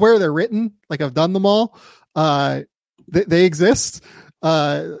 sure. I swear they're written. Like I've done them all. They exist.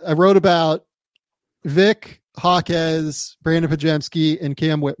 I wrote about Vic, Hawkes, Brandon Pajemski, and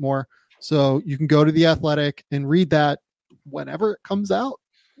Cam Whitmore. So you can go to The Athletic and read that whenever it comes out.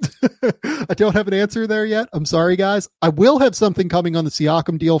 I don't have an answer there yet. I'm sorry, guys. I will have something coming on the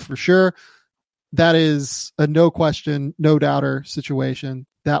Siakam deal for sure. That is a no question, no doubter situation.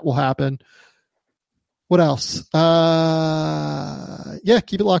 That will happen. What else? Yeah,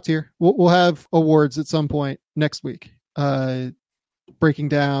 keep it locked here. We'll have awards at some point next week, breaking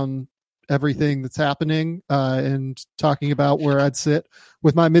down everything that's happening and talking about where I'd sit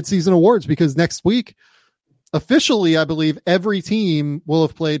with my midseason awards, because next week, officially, I believe every team will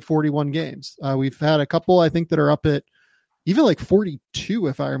have played 41 games. We've had a couple, I think, that are up at even like 42,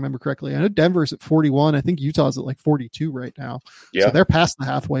 if I remember correctly. I know Denver's at 41. I think Utah's at like 42 right now. Yeah. So they're past the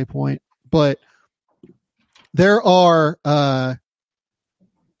halfway point. But there are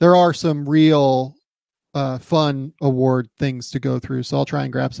some real fun award things to go through. So I'll try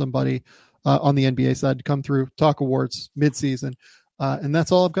and grab somebody on the NBA side to come through, talk awards midseason. And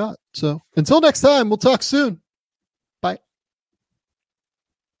that's all I've got. So until next time, we'll talk soon. Bye.